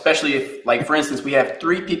all. Like, especially if, like, for instance, we have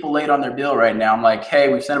 3 people late on their bill right now. I'm like,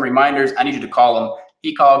 hey, we've sent them reminders. I need you to call them.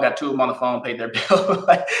 He called, got 2 of them on the phone, paid their bill.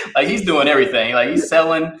 like he's doing everything. Like, he's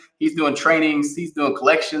selling, he's doing trainings, he's doing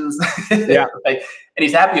collections. Yeah. And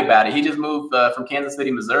he's happy about it. He just moved from Kansas City,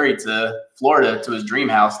 Missouri to Florida to his dream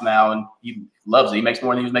house now. And he loves it. He makes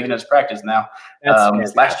more than he was making in his practice now.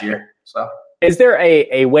 Last year. So is there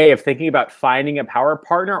a way of thinking about finding a power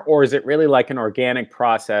partner, or is it really like an organic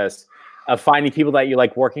process of finding people that you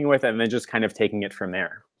like working with and then just kind of taking it from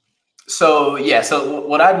there? So yeah, so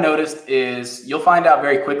what I've noticed is you'll find out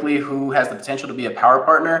very quickly who has the potential to be a power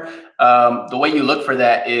partner. The way you look for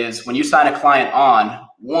that is when you sign a client on,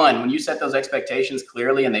 one, when you set those expectations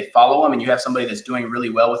clearly and they follow them, and you have somebody that's doing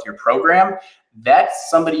really well with your program, that's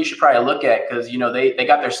somebody you should probably look at, because they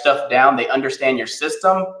got their stuff down, they understand your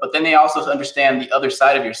system, but then they also understand the other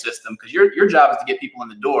side of your system, because your job is to get people in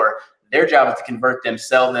the door. Their job is to convert them,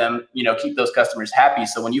 sell them, keep those customers happy.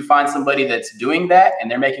 So when you find somebody that's doing that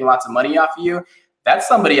and they're making lots of money off of you, that's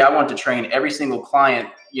somebody I want to train every single client,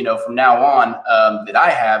 from now on, that I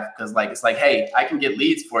have. Because it's like, hey, I can get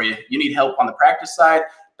leads for you. You need help on the practice side.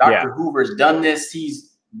 Dr. Hoover's done this.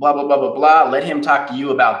 He's blah, blah, blah, blah, blah. Let him talk to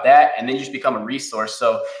you about that. And then you just become a resource.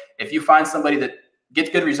 So if you find somebody that gets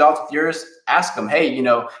good results with yours, ask them, hey, do you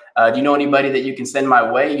know anybody that you can send my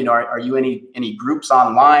way? Are you any groups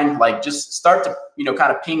online? Like, just start to,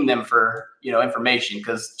 kind of ping them for, information.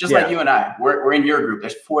 Because just like you and I, we're in your group.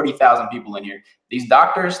 There's 40,000 people in here. These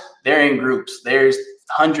doctors, they're in groups. There's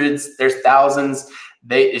hundreds, there's thousands.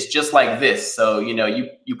 It's just like this. So,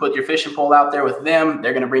 you put your fishing pole out there with them,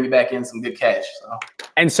 they're going to bring you back in some good catch. So.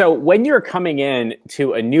 And so when you're coming in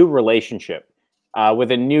to a new relationship,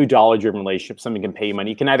 with a new dollar-driven relationship, somebody can pay you money.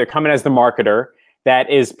 You can either come in as the marketer that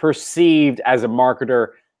is perceived as a marketer,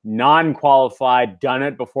 non-qualified, done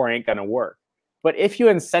it before, ain't gonna work. But if you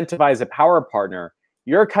incentivize a power partner,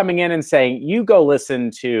 you're coming in and saying, you go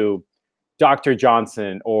listen to Dr.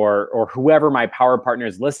 Johnson or whoever my power partner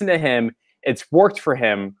is, listen to him, it's worked for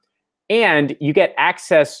him, and you get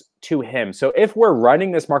access to him. So if we're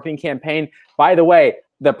running this marketing campaign, by the way,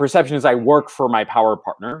 the perception is I work for my power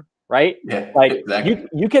partner, right? Yeah, like exactly.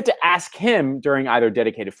 you get to ask him during either a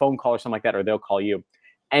dedicated phone call or something like that, or they'll call you.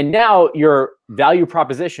 And now your value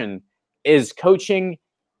proposition is coaching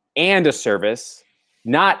and a service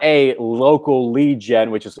not a local lead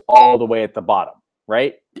gen, which is all the way at the bottom,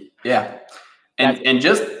 right? Yeah. And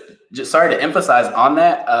just sorry to emphasize on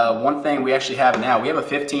that, one thing we actually have now, we have a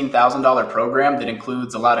 $15,000 program that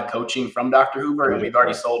includes a lot of coaching from Dr. Hoover, and we've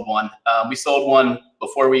already sold one. We sold one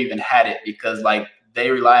before we even had it because like they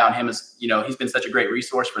rely on him as, you know, he's been such a great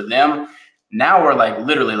resource for them. Now we're like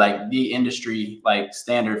literally like the industry like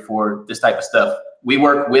standard for this type of stuff. We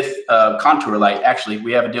work with Contour Light. Actually,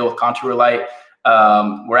 we have a deal with Contour Light.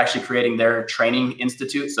 We're actually creating their training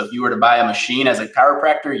institute. So if you were to buy a machine as a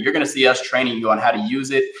chiropractor, you're going to see us training you on how to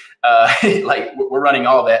use it. Like we're running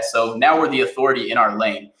all that. So now we're the authority in our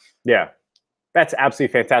lane. Yeah, that's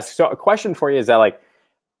absolutely fantastic. So a question for you is that like,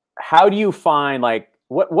 how do you find like,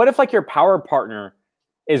 what if like your power partner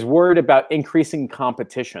is worried about increasing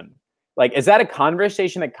competition? Like, is that a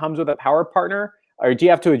conversation that comes with a power partner, or do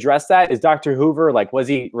you have to address that? Is Dr. Hoover, like, was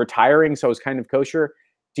he retiring? So it's kind of kosher.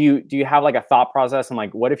 Do you have like a thought process on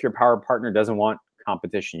like, what if your power partner doesn't want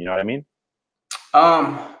competition? You know what I mean?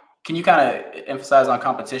 Can you kind of emphasize on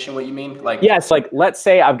competition, what you mean? Like, yes, like let's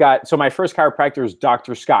say so my first chiropractor is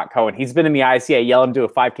Dr. Scott Cohen. He's been in the ICA, yell him to a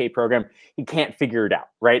 5K program. He can't figure it out,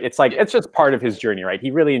 right? It's like, it's just part of his journey, right?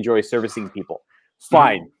 He really enjoys servicing people.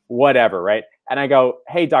 Fine, whatever, right? And I go,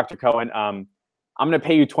 hey, Dr. Cohen, I'm going to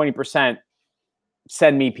pay you 20%.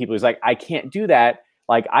 Send me people. He's like, I can't do that.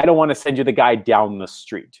 Like, I don't want to send you the guy down the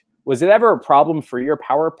street. Was it ever a problem for your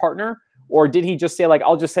power partner? Or did he just say like,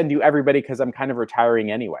 I'll just send you everybody because I'm kind of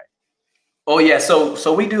retiring anyway? Oh yeah,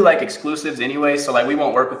 so we do like exclusives anyway. So like we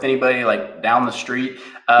won't work with anybody like down the street.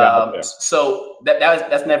 So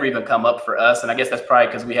that's never even come up for us. And I guess that's probably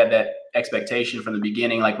because we had that expectation from the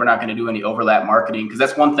beginning. Like we're not going to do any overlap marketing, because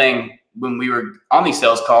that's one thing when we were on these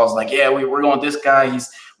sales calls. Like, yeah, we're going with this guy.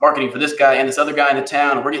 He's marketing for this guy and this other guy in the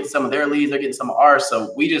town. And we're getting some of their leads. They're getting some of ours.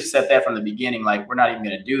 So we just set that from the beginning. Like we're not even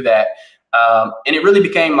going to do that. And it really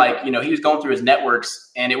became like, you know, he was going through his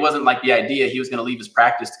networks, and it wasn't like the idea he was going to leave his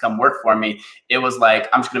practice to come work for me. It was like,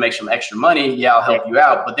 I'm just going to make some extra money. Yeah, I'll help you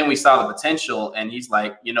out. But then we saw the potential, and he's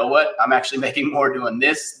like, you know what? I'm actually making more doing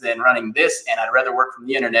this than running this, and I'd rather work from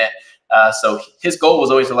the internet. So his goal was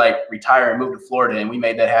always to like retire and move to Florida, and we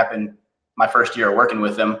made that happen my first year of working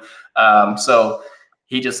with him. So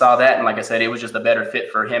he just saw that, and like I said, it was just a better fit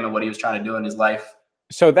for him and what he was trying to do in his life.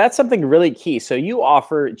 So that's something really key. So you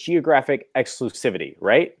offer geographic exclusivity,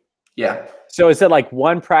 right? Yeah. So is it like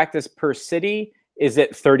one practice per city? Is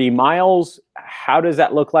it 30 miles? How does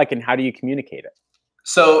that look like, and how do you communicate it?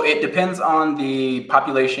 So it depends on the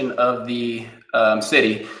population of the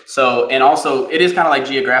city. So, and also it is kind of like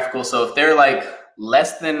geographical. So if they're like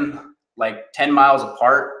less than like 10 miles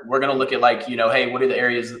apart, we're going to look at like, you know, hey, what are the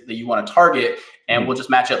areas that you want to target? And we'll just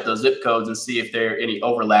match up those zip codes and see if there any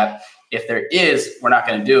overlap. If there is, we're not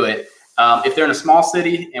going to do it. If they're in a small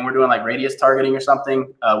city and we're doing like radius targeting or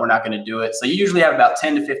something, we're not going to do it. So you usually have about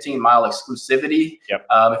 10 to 15 mile exclusivity. Yep.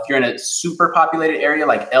 If you're in a super populated area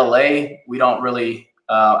like LA, we don't really,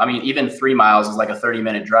 I mean, even 3 miles is like a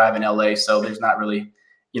 30-minute drive in LA. So there's not really,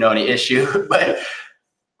 you know, any issue. But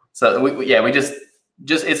so we just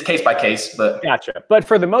it's case by case. But gotcha. But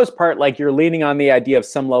for the most part, like you're leaning on the idea of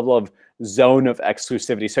some level of zone of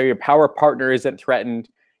exclusivity. So your power partner isn't threatened.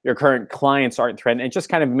 Your current clients aren't threatened. It just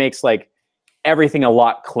kind of makes like everything a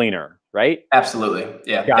lot cleaner, right? Absolutely.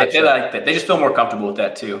 Yeah. Gotcha. They like that. They just feel more comfortable with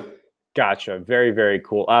that too. Gotcha. Very, very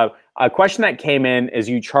cool. A question that came in is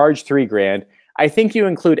you charge $3,000. I think you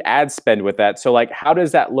include ad spend with that. So like, how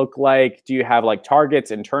does that look like? Do you have like targets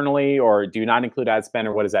internally, or do you not include ad spend,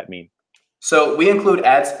 or what does that mean? So we include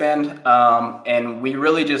ad spend, and we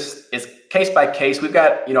really just, it's case by case. We've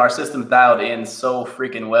got, you know, our systems dialed in so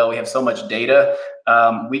freaking well. We have so much data.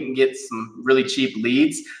 We can get some really cheap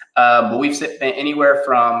leads, but we've spent anywhere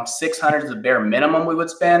from 600 is the bare minimum we would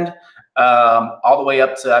spend, all the way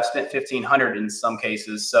up to, I've spent 1,500 in some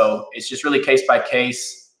cases. So it's just really case by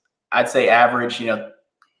case. I'd say average, you know,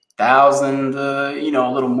 1,000, you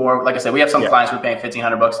know, a little more. Like I said, we have some clients who are paying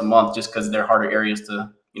 $1,500 a month just because they're harder areas to,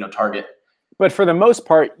 you know, target. But for the most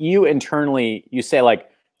part, you internally, you say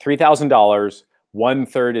like $3,000,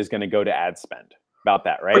 1/3 is going to go to ad spend. About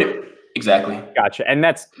that, right? Exactly. Gotcha. And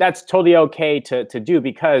that's totally okay to do,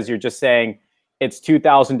 because you're just saying it's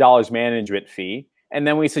 $2,000 management fee, and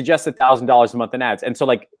then we suggest $1,000 a month in ads. And so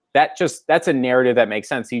like that's a narrative that makes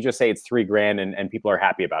sense. You just say it's $3,000 and people are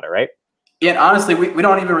happy about it, right? Yeah, and honestly, we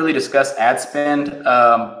don't even really discuss ad spend,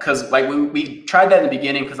 because like we tried that in the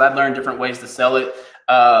beginning because I'd learned different ways to sell it.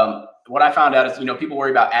 What I found out is, you know, people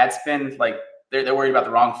worry about ad spend. Like they're worried about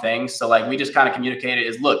the wrong things. So like we just kind of communicated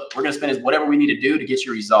is, look, we're gonna spend whatever we need to do to get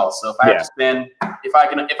you results. So if I have to spend, if I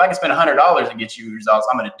can spend $100 and get you results,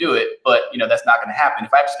 I'm gonna do it. But you know, that's not gonna happen.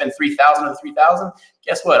 If I have to spend 3,000 or 3,000,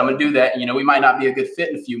 guess what? I'm gonna do that. You know, we might not be a good fit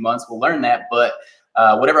in a few months. We'll learn that, but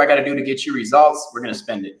whatever I got to do to get you results, we're gonna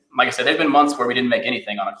spend it. Like I said, there's been months where we didn't make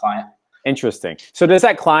anything on a client. Interesting. So does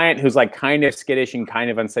that client who's like kind of skittish and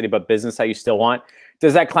kind of unsteady, but business that you still want,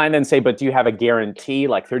 does that client then say, but do you have a guarantee,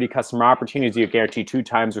 like 30 customer opportunities? Do you guarantee 2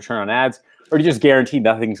 times return on ads? Or do you just guarantee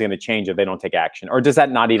nothing's going to change if they don't take action? Or does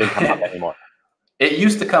that not even come up anymore? It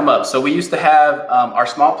used to come up. So we used to have our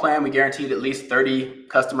small plan. We guaranteed at least 30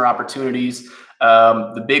 customer opportunities.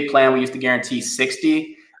 The big plan, we used to guarantee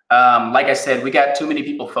 60. Like I said, we got too many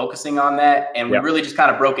people focusing on that. And we really just kind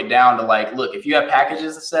of broke it down to like, look, if you have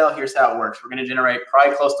packages to sell, here's how it works. We're going to generate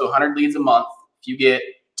probably close to 100 leads a month. If you get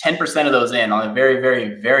 10% of those in on a very,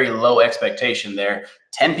 very, very low expectation there,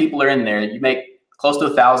 10 people are in there, you make close to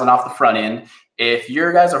 1,000 off the front end. If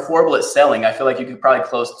your guys are horrible at selling, I feel like you could probably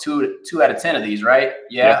close two out of 10 of these, right?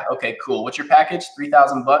 Yeah. Okay, cool. What's your package?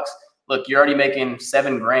 $3,000 bucks. Look, you're already making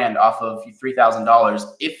 $7 grand off of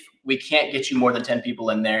 $3,000. If we can't get you more than 10 people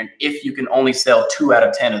in there, and if you can only sell 2 out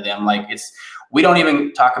of 10 of them, like we don't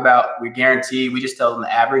even talk about, we guarantee, we just tell them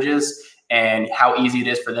the averages and how easy it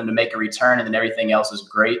is for them to make a return, and then everything else is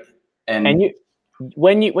great. And you,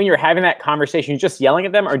 when you're having that conversation, you're just yelling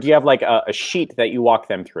at them, or do you have like a sheet that you walk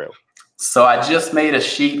them through? So I just made a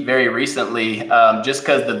sheet very recently, just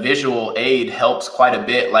because the visual aid helps quite a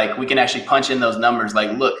bit. Like we can actually punch in those numbers.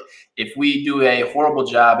 Like, look, if we do a horrible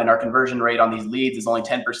job and our conversion rate on these leads is only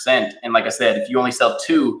 10%, and like I said, if you only sell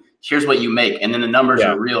 2, here's what you make. And then the numbers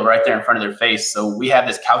are real right there in front of their face. So we have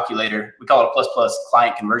this calculator. We call it a ++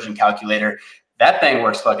 client conversion calculator. That thing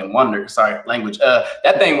works fucking wonders. Sorry, language.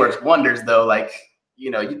 That thing works wonders though. Like,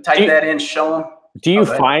 you know, you type that in, show them. Do you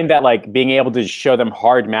find that like being able to show them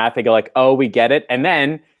hard math, they go like, oh, we get it. And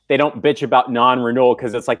then they don't bitch about non-renewal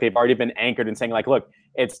because it's like they've already been anchored and saying like, look,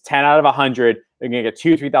 it's 10 out of 100. They're going to get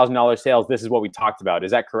 $2,000, $3,000 sales. This is what we talked about.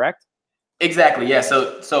 Is that correct? Exactly. Yeah.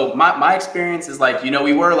 So my experience is like, you know,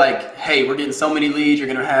 we were like, hey, we're getting so many leads. You're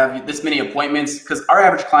going to have this many appointments, because our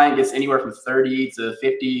average client gets anywhere from 30 to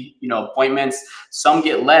 50, you know, appointments. Some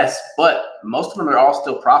get less, but most of them are all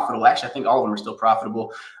still profitable. Actually, I think all of them are still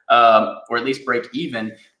profitable, or at least break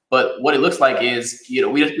even. But what it looks like is, you know,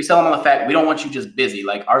 we sell them on the fact we don't want you just busy.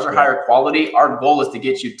 Like ours are higher quality. Our goal is to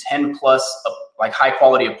get you 10+ like high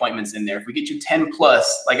quality appointments in there. If we get you 10+,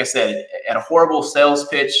 like I said, at a horrible sales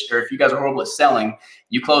pitch, or if you guys are horrible at selling,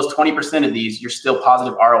 you close 20% of these, you're still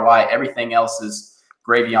positive ROI. Everything else is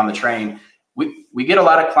gravy on the train. We get a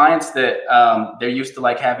lot of clients that they're used to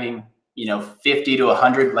like having, you know, 50 to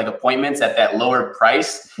 100 like appointments at that lower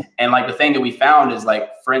price. And like the thing that we found is like,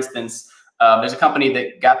 for instance, there's a company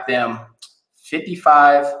that got them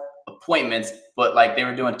 55 appointments, but like they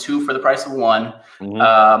were doing 2 for the price of 1.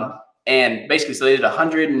 And basically, so they did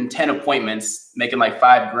 110 appointments, making like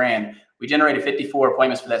 $5 grand. We generated 54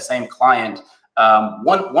 appointments for that same client.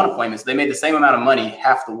 One appointment, so they made the same amount of money,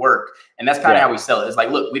 half the work. And that's kind of how we sell it. It's like,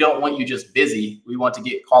 look, we don't want you just busy. We want to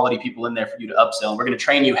get quality people in there for you to upsell. We're going to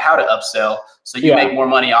train you how to upsell so you make more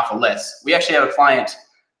money off of less. We actually have a client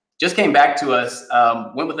just came back to us,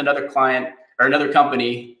 went with another client or another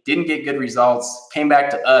company, didn't get good results, came back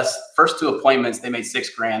to us. First 2 appointments, they made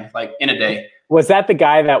 $6 grand like in a day. Was that the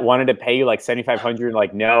guy that wanted to pay you like $7,500,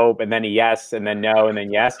 like no, and then a yes, and then no, and then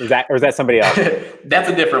yes? Or is that somebody else? That's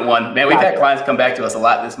a different one, man. We've had clients come back to us a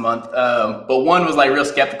lot this month, but one was like real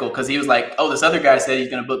skeptical because he was like, "Oh, this other guy said he's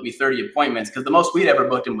going to book me 30 appointments," because the most we'd ever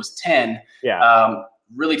booked him was 10.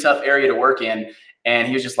 Really tough area to work in, and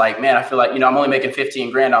he was just like, "Man, I feel like, you know, I'm only making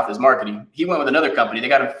 15 grand off this marketing." He went with another company. They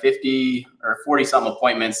got him 50 or 40 something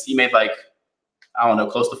appointments. He made like, I don't know,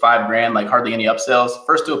 close to $5 grand, like hardly any upsells.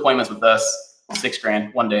 First 2 appointments with us, $6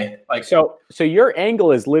 grand one day. Like, so your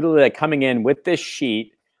angle is literally like coming in with this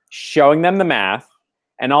sheet, showing them the math,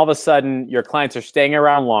 and all of a sudden your clients are staying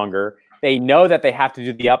around longer. They know that they have to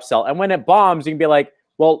do the upsell, and when it bombs, you can be like,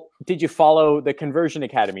 "Well, did you follow the Conversion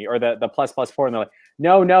Academy or the ++4?" And they're like,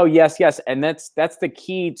 "No, yes," and that's the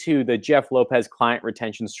key to the Jeff Lopez client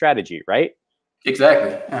retention strategy, right?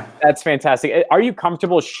 Exactly. Yeah. That's fantastic. Are you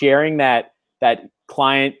comfortable sharing that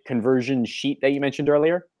client conversion sheet that you mentioned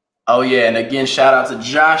earlier? Oh yeah, and again, shout out to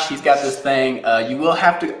Josh. He's got this thing. You will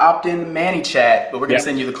have to opt in to ManyChat, but we're gonna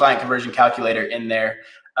send you the client conversion calculator in there.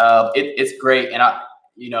 It's great, and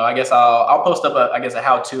I guess I'll post up a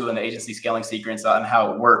how-to and the agency scaling secrets on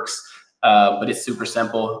how it works. But it's super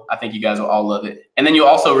simple. I think you guys will all love it, and then you'll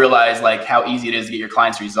also realize like how easy it is to get your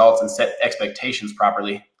clients results and set expectations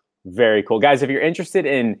properly. Very cool, guys. If you're interested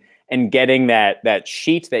in and getting that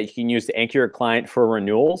sheet that you can use to anchor your client for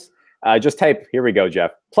renewals, just type, here we go,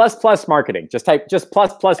 Jeff, plus marketing. Just type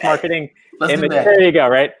plus marketing. There you go,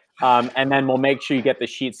 right? And then we'll make sure you get the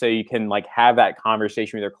sheet so you can like have that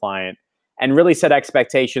conversation with your client and really set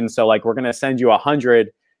expectations. So like, we're going to send you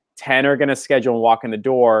 100, 10 are going to schedule and walk in the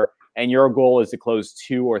door. And your goal is to close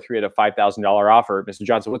 2 or 3 at a $5,000 offer. Mr.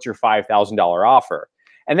 Johnson, what's your $5,000 offer?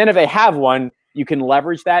 And then if they have one, you can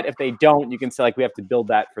leverage that. If they don't, you can say like, we have to build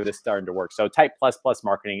that for this starting to work. So type plus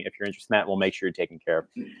marketing if you're interested in that. We'll make sure you're taken care of.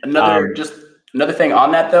 Another thing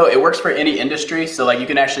on that though, it works for any industry. So like you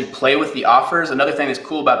can actually play with the offers. Another thing that's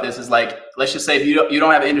cool about this is like, let's just say if you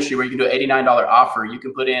don't have an industry where you can do an $89 offer, you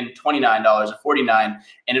can put in $29 or $49,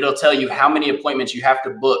 and it'll tell you how many appointments you have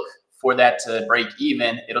to book for that to break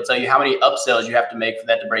even. It'll tell you how many upsells you have to make for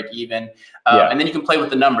that to break even. And then you can play with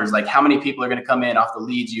the numbers, like how many people are going to come in off the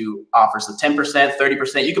leads you offer. So 10%,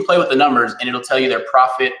 30%, you can play with the numbers and it'll tell you their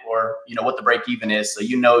profit or, you know, what the break even is. So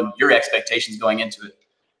you know your expectations going into it.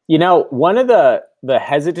 You know, one of the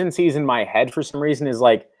hesitancies in my head for some reason is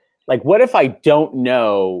like, what if I don't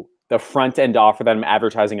know the front end offer that I'm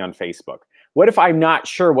advertising on Facebook? What if I'm not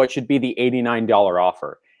sure what should be the $89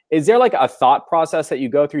 offer? Is there like a thought process that you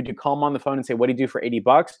go through to call them on the phone and say, what do you do for 80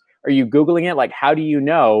 bucks? Are you Googling it? Like, how do you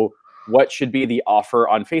know what should be the offer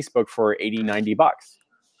on Facebook for 80, 90 bucks?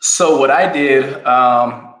 So what I did,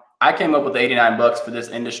 I came up with 89 bucks for this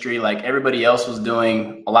industry. Like everybody else was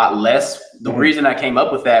doing a lot less. The reason I came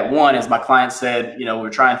up with that, one, is my client said, you know, we're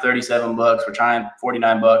trying 37 bucks, we're trying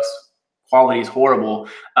 49 bucks. Quality is horrible.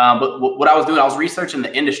 But what I was doing, I was researching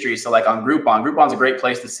the industry. So like on Groupon's a great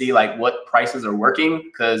place to see like what prices are working,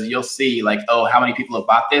 because you'll see like, oh, how many people have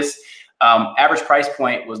bought this. Average price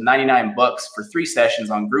point was 99 bucks for 3 sessions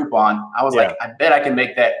on Groupon. I was like, I bet I can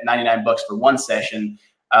make that 99 bucks for 1 session.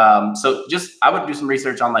 So I would do some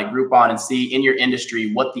research on like Groupon and see in your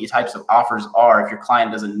industry what the types of offers are if your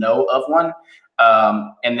client doesn't know of one.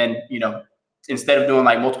 And then, you know, instead of doing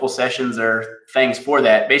like multiple sessions or things for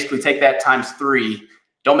that, basically take that times 3.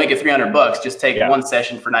 Don't make it 300 bucks. Just take 1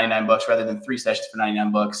 session for 99 bucks rather than 3 sessions for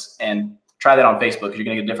 99 bucks, and try that on Facebook because you're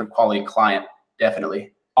going to get a different quality client.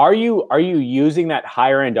 Definitely. Are you using that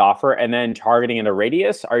higher end offer and then targeting in a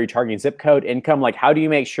radius? Are you targeting zip code, income? Like, how do you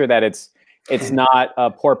make sure that it's not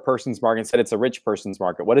a poor person's market, instead it's a rich person's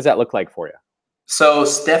market? What does that look like for you? So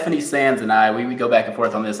Stephanie Sands and I, we go back and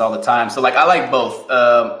forth on this all the time. So like I like both.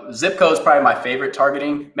 Zip code is probably my favorite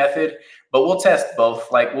targeting method, but we'll test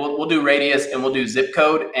both. Like we'll do radius and we'll do zip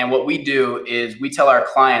code. And what we do is we tell our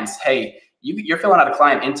clients, hey, you're filling out a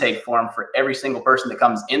client intake form for every single person that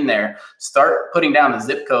comes in there. Start putting down the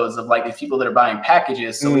zip codes of like the people that are buying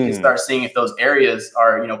packages, so we can start seeing if those areas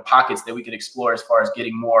are, you know, pockets that we could explore as far as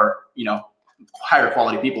getting more, you know, higher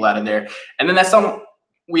quality people out of there. And then that's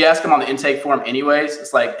we ask them on the intake form anyways.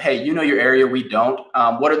 It's like, hey, you know your area, we don't.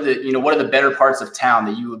 What are the better parts of town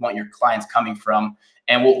that you would want your clients coming from?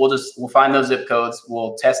 And we'll find those zip codes.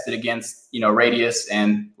 We'll test it against, you know, radius,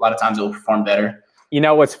 and a lot of times it will perform better. You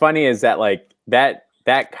know, what's funny is that like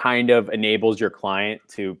that kind of enables your client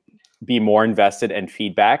to be more invested and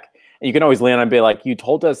feedback. And you can always land on and be like, you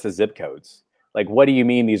told us the zip codes. Like, what do you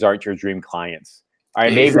mean these aren't your dream clients? All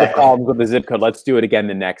right, maybe the problems with the zip code. Let's do it again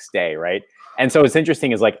the next day, right? And so what's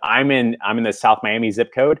interesting is like I'm in the South Miami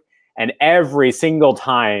zip code, and every single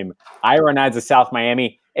time I run ads to South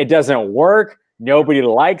Miami, it doesn't work. Nobody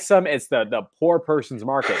likes them. It's the poor person's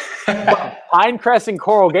market. Pinecrest and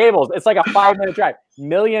Coral Gables, it's like a 5-minute drive. $1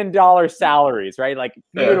 million salaries, right? Like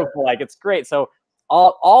beautiful, like it's great. So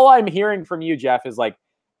all I'm hearing from you, Jeff, is like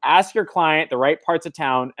ask your client the right parts of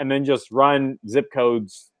town and then just run zip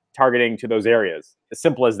codes targeting to those areas. As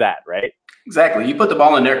simple as that, right? Exactly. You put the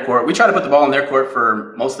ball in their court. We try to put the ball in their court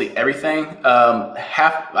for mostly everything.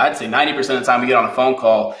 I'd say 90% of the time we get on a phone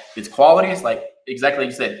call, it's quality. It's like, exactly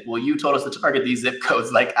like you said, well, you told us to target these zip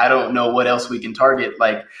codes. Like, I don't know what else we can target.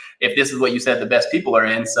 Like, if this is what you said the best people are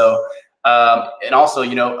in. So, and also,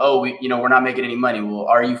 you know, we're not making any money. Well,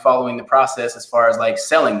 are you following the process as far as like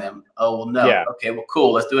selling them? Oh, well, no. Yeah. Okay, well,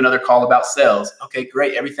 cool. Let's do another call about sales. Okay,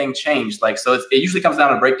 great. Everything changed. Like, so it usually comes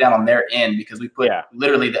down to breakdown on their end, because we put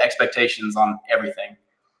literally the expectations on everything.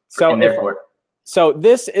 So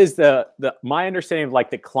this is my understanding of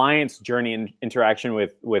like the client's journey and interaction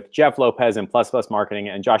with Jeff Lopez and Plus Marketing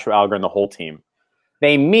and Joshua Alger and the whole team.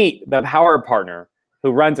 They meet the power partner who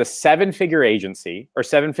runs a 7-figure agency or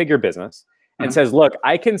 7-figure business and says, look,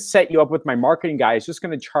 I can set you up with my marketing guy. It's just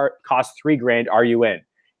going to cost $3,000. Are you in?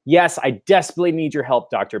 Yes, I desperately need your help,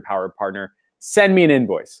 Dr. Power Partner. Send me an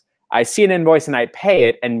invoice. I see an invoice and I pay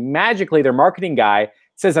it, and magically their marketing guy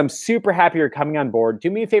says, I'm super happy you're coming on board.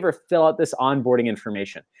 Do me a favor, fill out this onboarding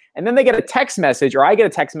information. And then they get a text message, or I get a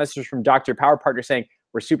text message from Dr. Power Partner saying,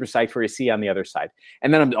 we're super psyched for you to see you on the other side.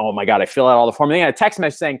 And then I'm, oh my God, I fill out all the form. And then I get a text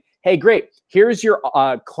message saying, hey, great, here's your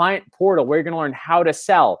client portal where you're going to learn how to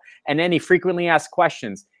sell and any frequently asked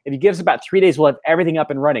questions. If you give us about 3 days, we'll have everything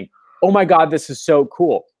up and running. Oh my God, this is so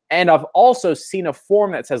cool. And I've also seen a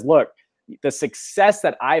form that says, look, the success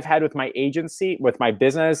that I've had with my agency, with my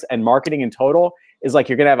business and marketing in total is like,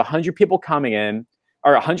 you're going to have 100 people coming in,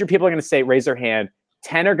 or 100 people are going to say, raise their hand,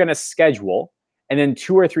 10 are going to schedule, and then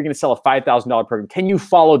 2 or 3 are going to sell a $5,000 program. Can you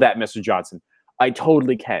follow that, Mr. Johnson? I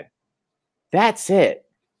totally can. That's it.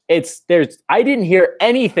 I didn't hear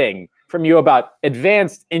anything from you about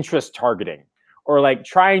advanced interest targeting or like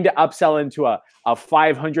trying to upsell into a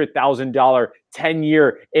 $500,000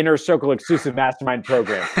 10-year inner circle exclusive mastermind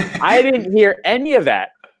program. I didn't hear any of that.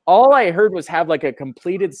 All I heard was have like a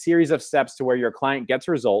completed series of steps to where your client gets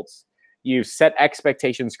results, you set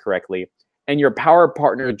expectations correctly, and your power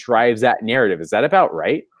partner drives that narrative. Is that about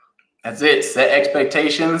right? That's it. Set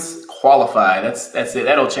expectations, qualify. That's it.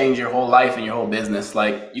 That'll change your whole life and your whole business.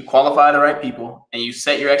 Like, you qualify the right people and you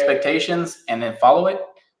set your expectations and then follow it.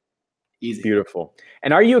 Easy. Beautiful.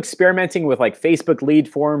 And are you experimenting with like Facebook lead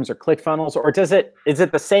forms or ClickFunnels, or is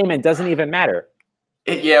it the same and doesn't even matter?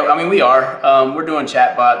 Yeah, I mean, we are. We're doing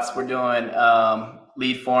chatbots. We're doing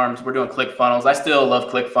lead forms. We're doing ClickFunnels. I still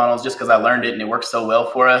love ClickFunnels just because I learned it and it works so well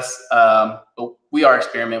for us. But we are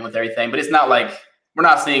experimenting with everything, but it's not like we're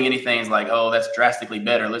not seeing anything like, oh, that's drastically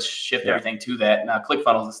better. Let's shift everything to that. Now,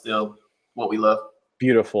 ClickFunnels is still what we love.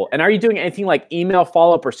 Beautiful. And are you doing anything like email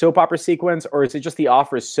follow-up or soap opera sequence, or is it just the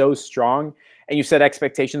offer is so strong and you set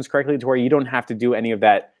expectations correctly to where you don't have to do any of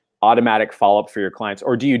that automatic follow-up for your clients?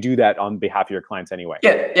 Or do you do that on behalf of your clients anyway?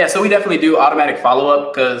 Yeah. So we definitely do automatic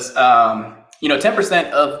follow-up because,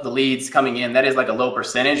 10% of the leads coming in, that is like a low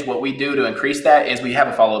percentage. What we do to increase that is we have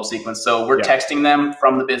a follow-up sequence. So we're texting them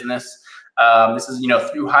from the business. This is,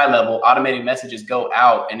 through high level, automated messages go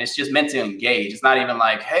out and it's just meant to engage. It's not even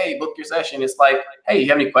like, hey, book your session. It's like, hey, you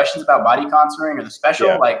have any questions about body contouring or the special?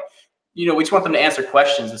 Yeah. Like, we just want them to answer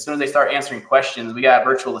questions. As soon as they start answering questions, we got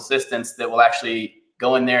virtual assistants that will actually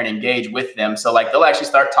go in there and engage with them. So like, they'll actually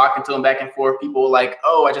start talking to them back and forth. People like,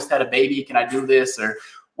 oh, I just had a baby. Can I do this or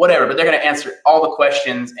whatever? But they're going to answer all the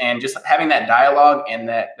questions, and just having that dialogue and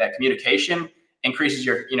that communication increases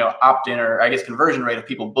your, opt-in, or I guess conversion rate of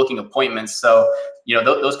people booking appointments. So,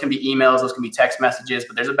 those can be emails, those can be text messages,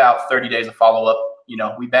 but there's about 30 days of follow-up.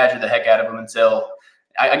 We badger the heck out of them until,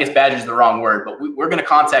 I guess badger is the wrong word, but we're going to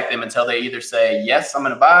contact them until they either say, yes, I'm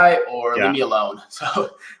going to buy, or leave me alone. So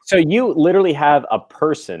you literally have a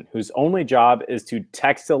person whose only job is to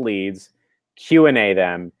text the leads, Q&A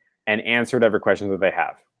them, and answer whatever questions that they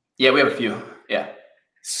have. Yeah, we have a few. Yeah.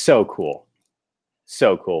 So cool.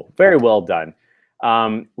 So cool. Very well done.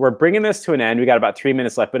 We're bringing this to an end. We got about 3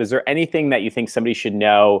 minutes left, but is there anything that you think somebody should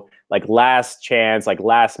know, like last chance, like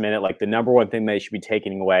last minute, like the number one thing they should be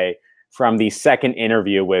taking away from the second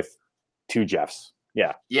interview with two Jeffs?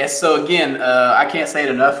 Yeah. Yes. So again, I can't say it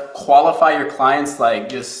enough. Qualify your clients. Like,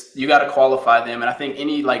 you got to qualify them. And I think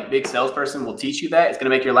any like big salesperson will teach you that. It's going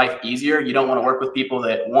to make your life easier. You don't want to work with people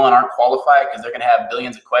that, one, aren't qualified, because they're going to have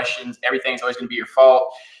billions of questions. Everything's always going to be your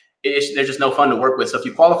fault. They're just no fun to work with. So if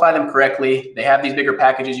you qualify them correctly, they have these bigger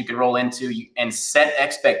packages you can roll into, and set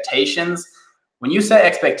expectations. When you set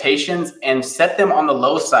expectations and set them on the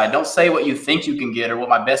low side, don't say what you think you can get or what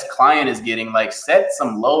my best client is getting. Like, set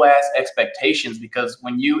some low ass expectations, because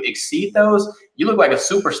when you exceed those, you look like a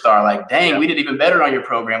superstar. Like, dang, we did even better on your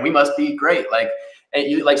program. We must be great. Like,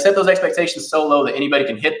 you like set those expectations so low that anybody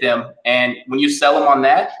can hit them. And when you sell them on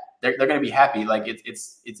that, they're going to be happy. Like,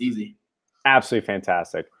 it's easy. Absolutely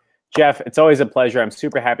fantastic. Jeff, it's always a pleasure. I'm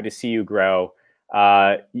super happy to see you grow.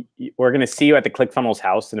 We're going to see you at the ClickFunnels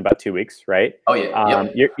house in about 2 weeks, right? Oh, yeah.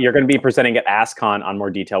 You're going to be presenting at AskCon on more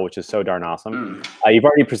detail, which is so darn awesome. You've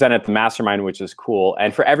already presented at the Mastermind, which is cool.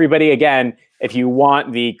 And for everybody, again, if you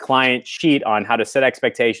want the client sheet on how to set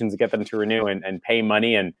expectations, get them to renew and pay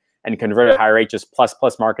money and convert at higher rate, just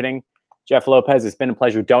plus marketing, Jeff Lopez, it's been a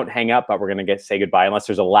pleasure. Don't hang up, but we're going to say goodbye unless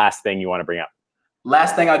there's a last thing you want to bring up.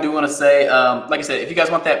 Last thing I do want to say, like I said, if you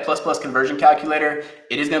guys want that plus conversion calculator,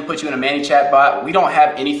 it is going to put you in a ManyChat bot. We don't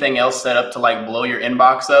have anything else set up to like blow your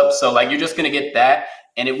inbox up. So like, you're just going to get that,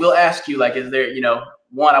 and it will ask you like, is there,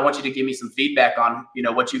 one, I want you to give me some feedback on,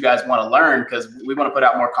 what you guys want to learn, because we want to put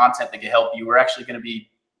out more content that can help you. We're actually going to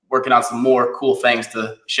be working on some more cool things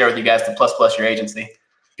to share with you guys to plus your agency.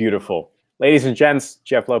 Beautiful. Ladies and gents,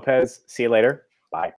 Jeff Lopez. See you later. Bye.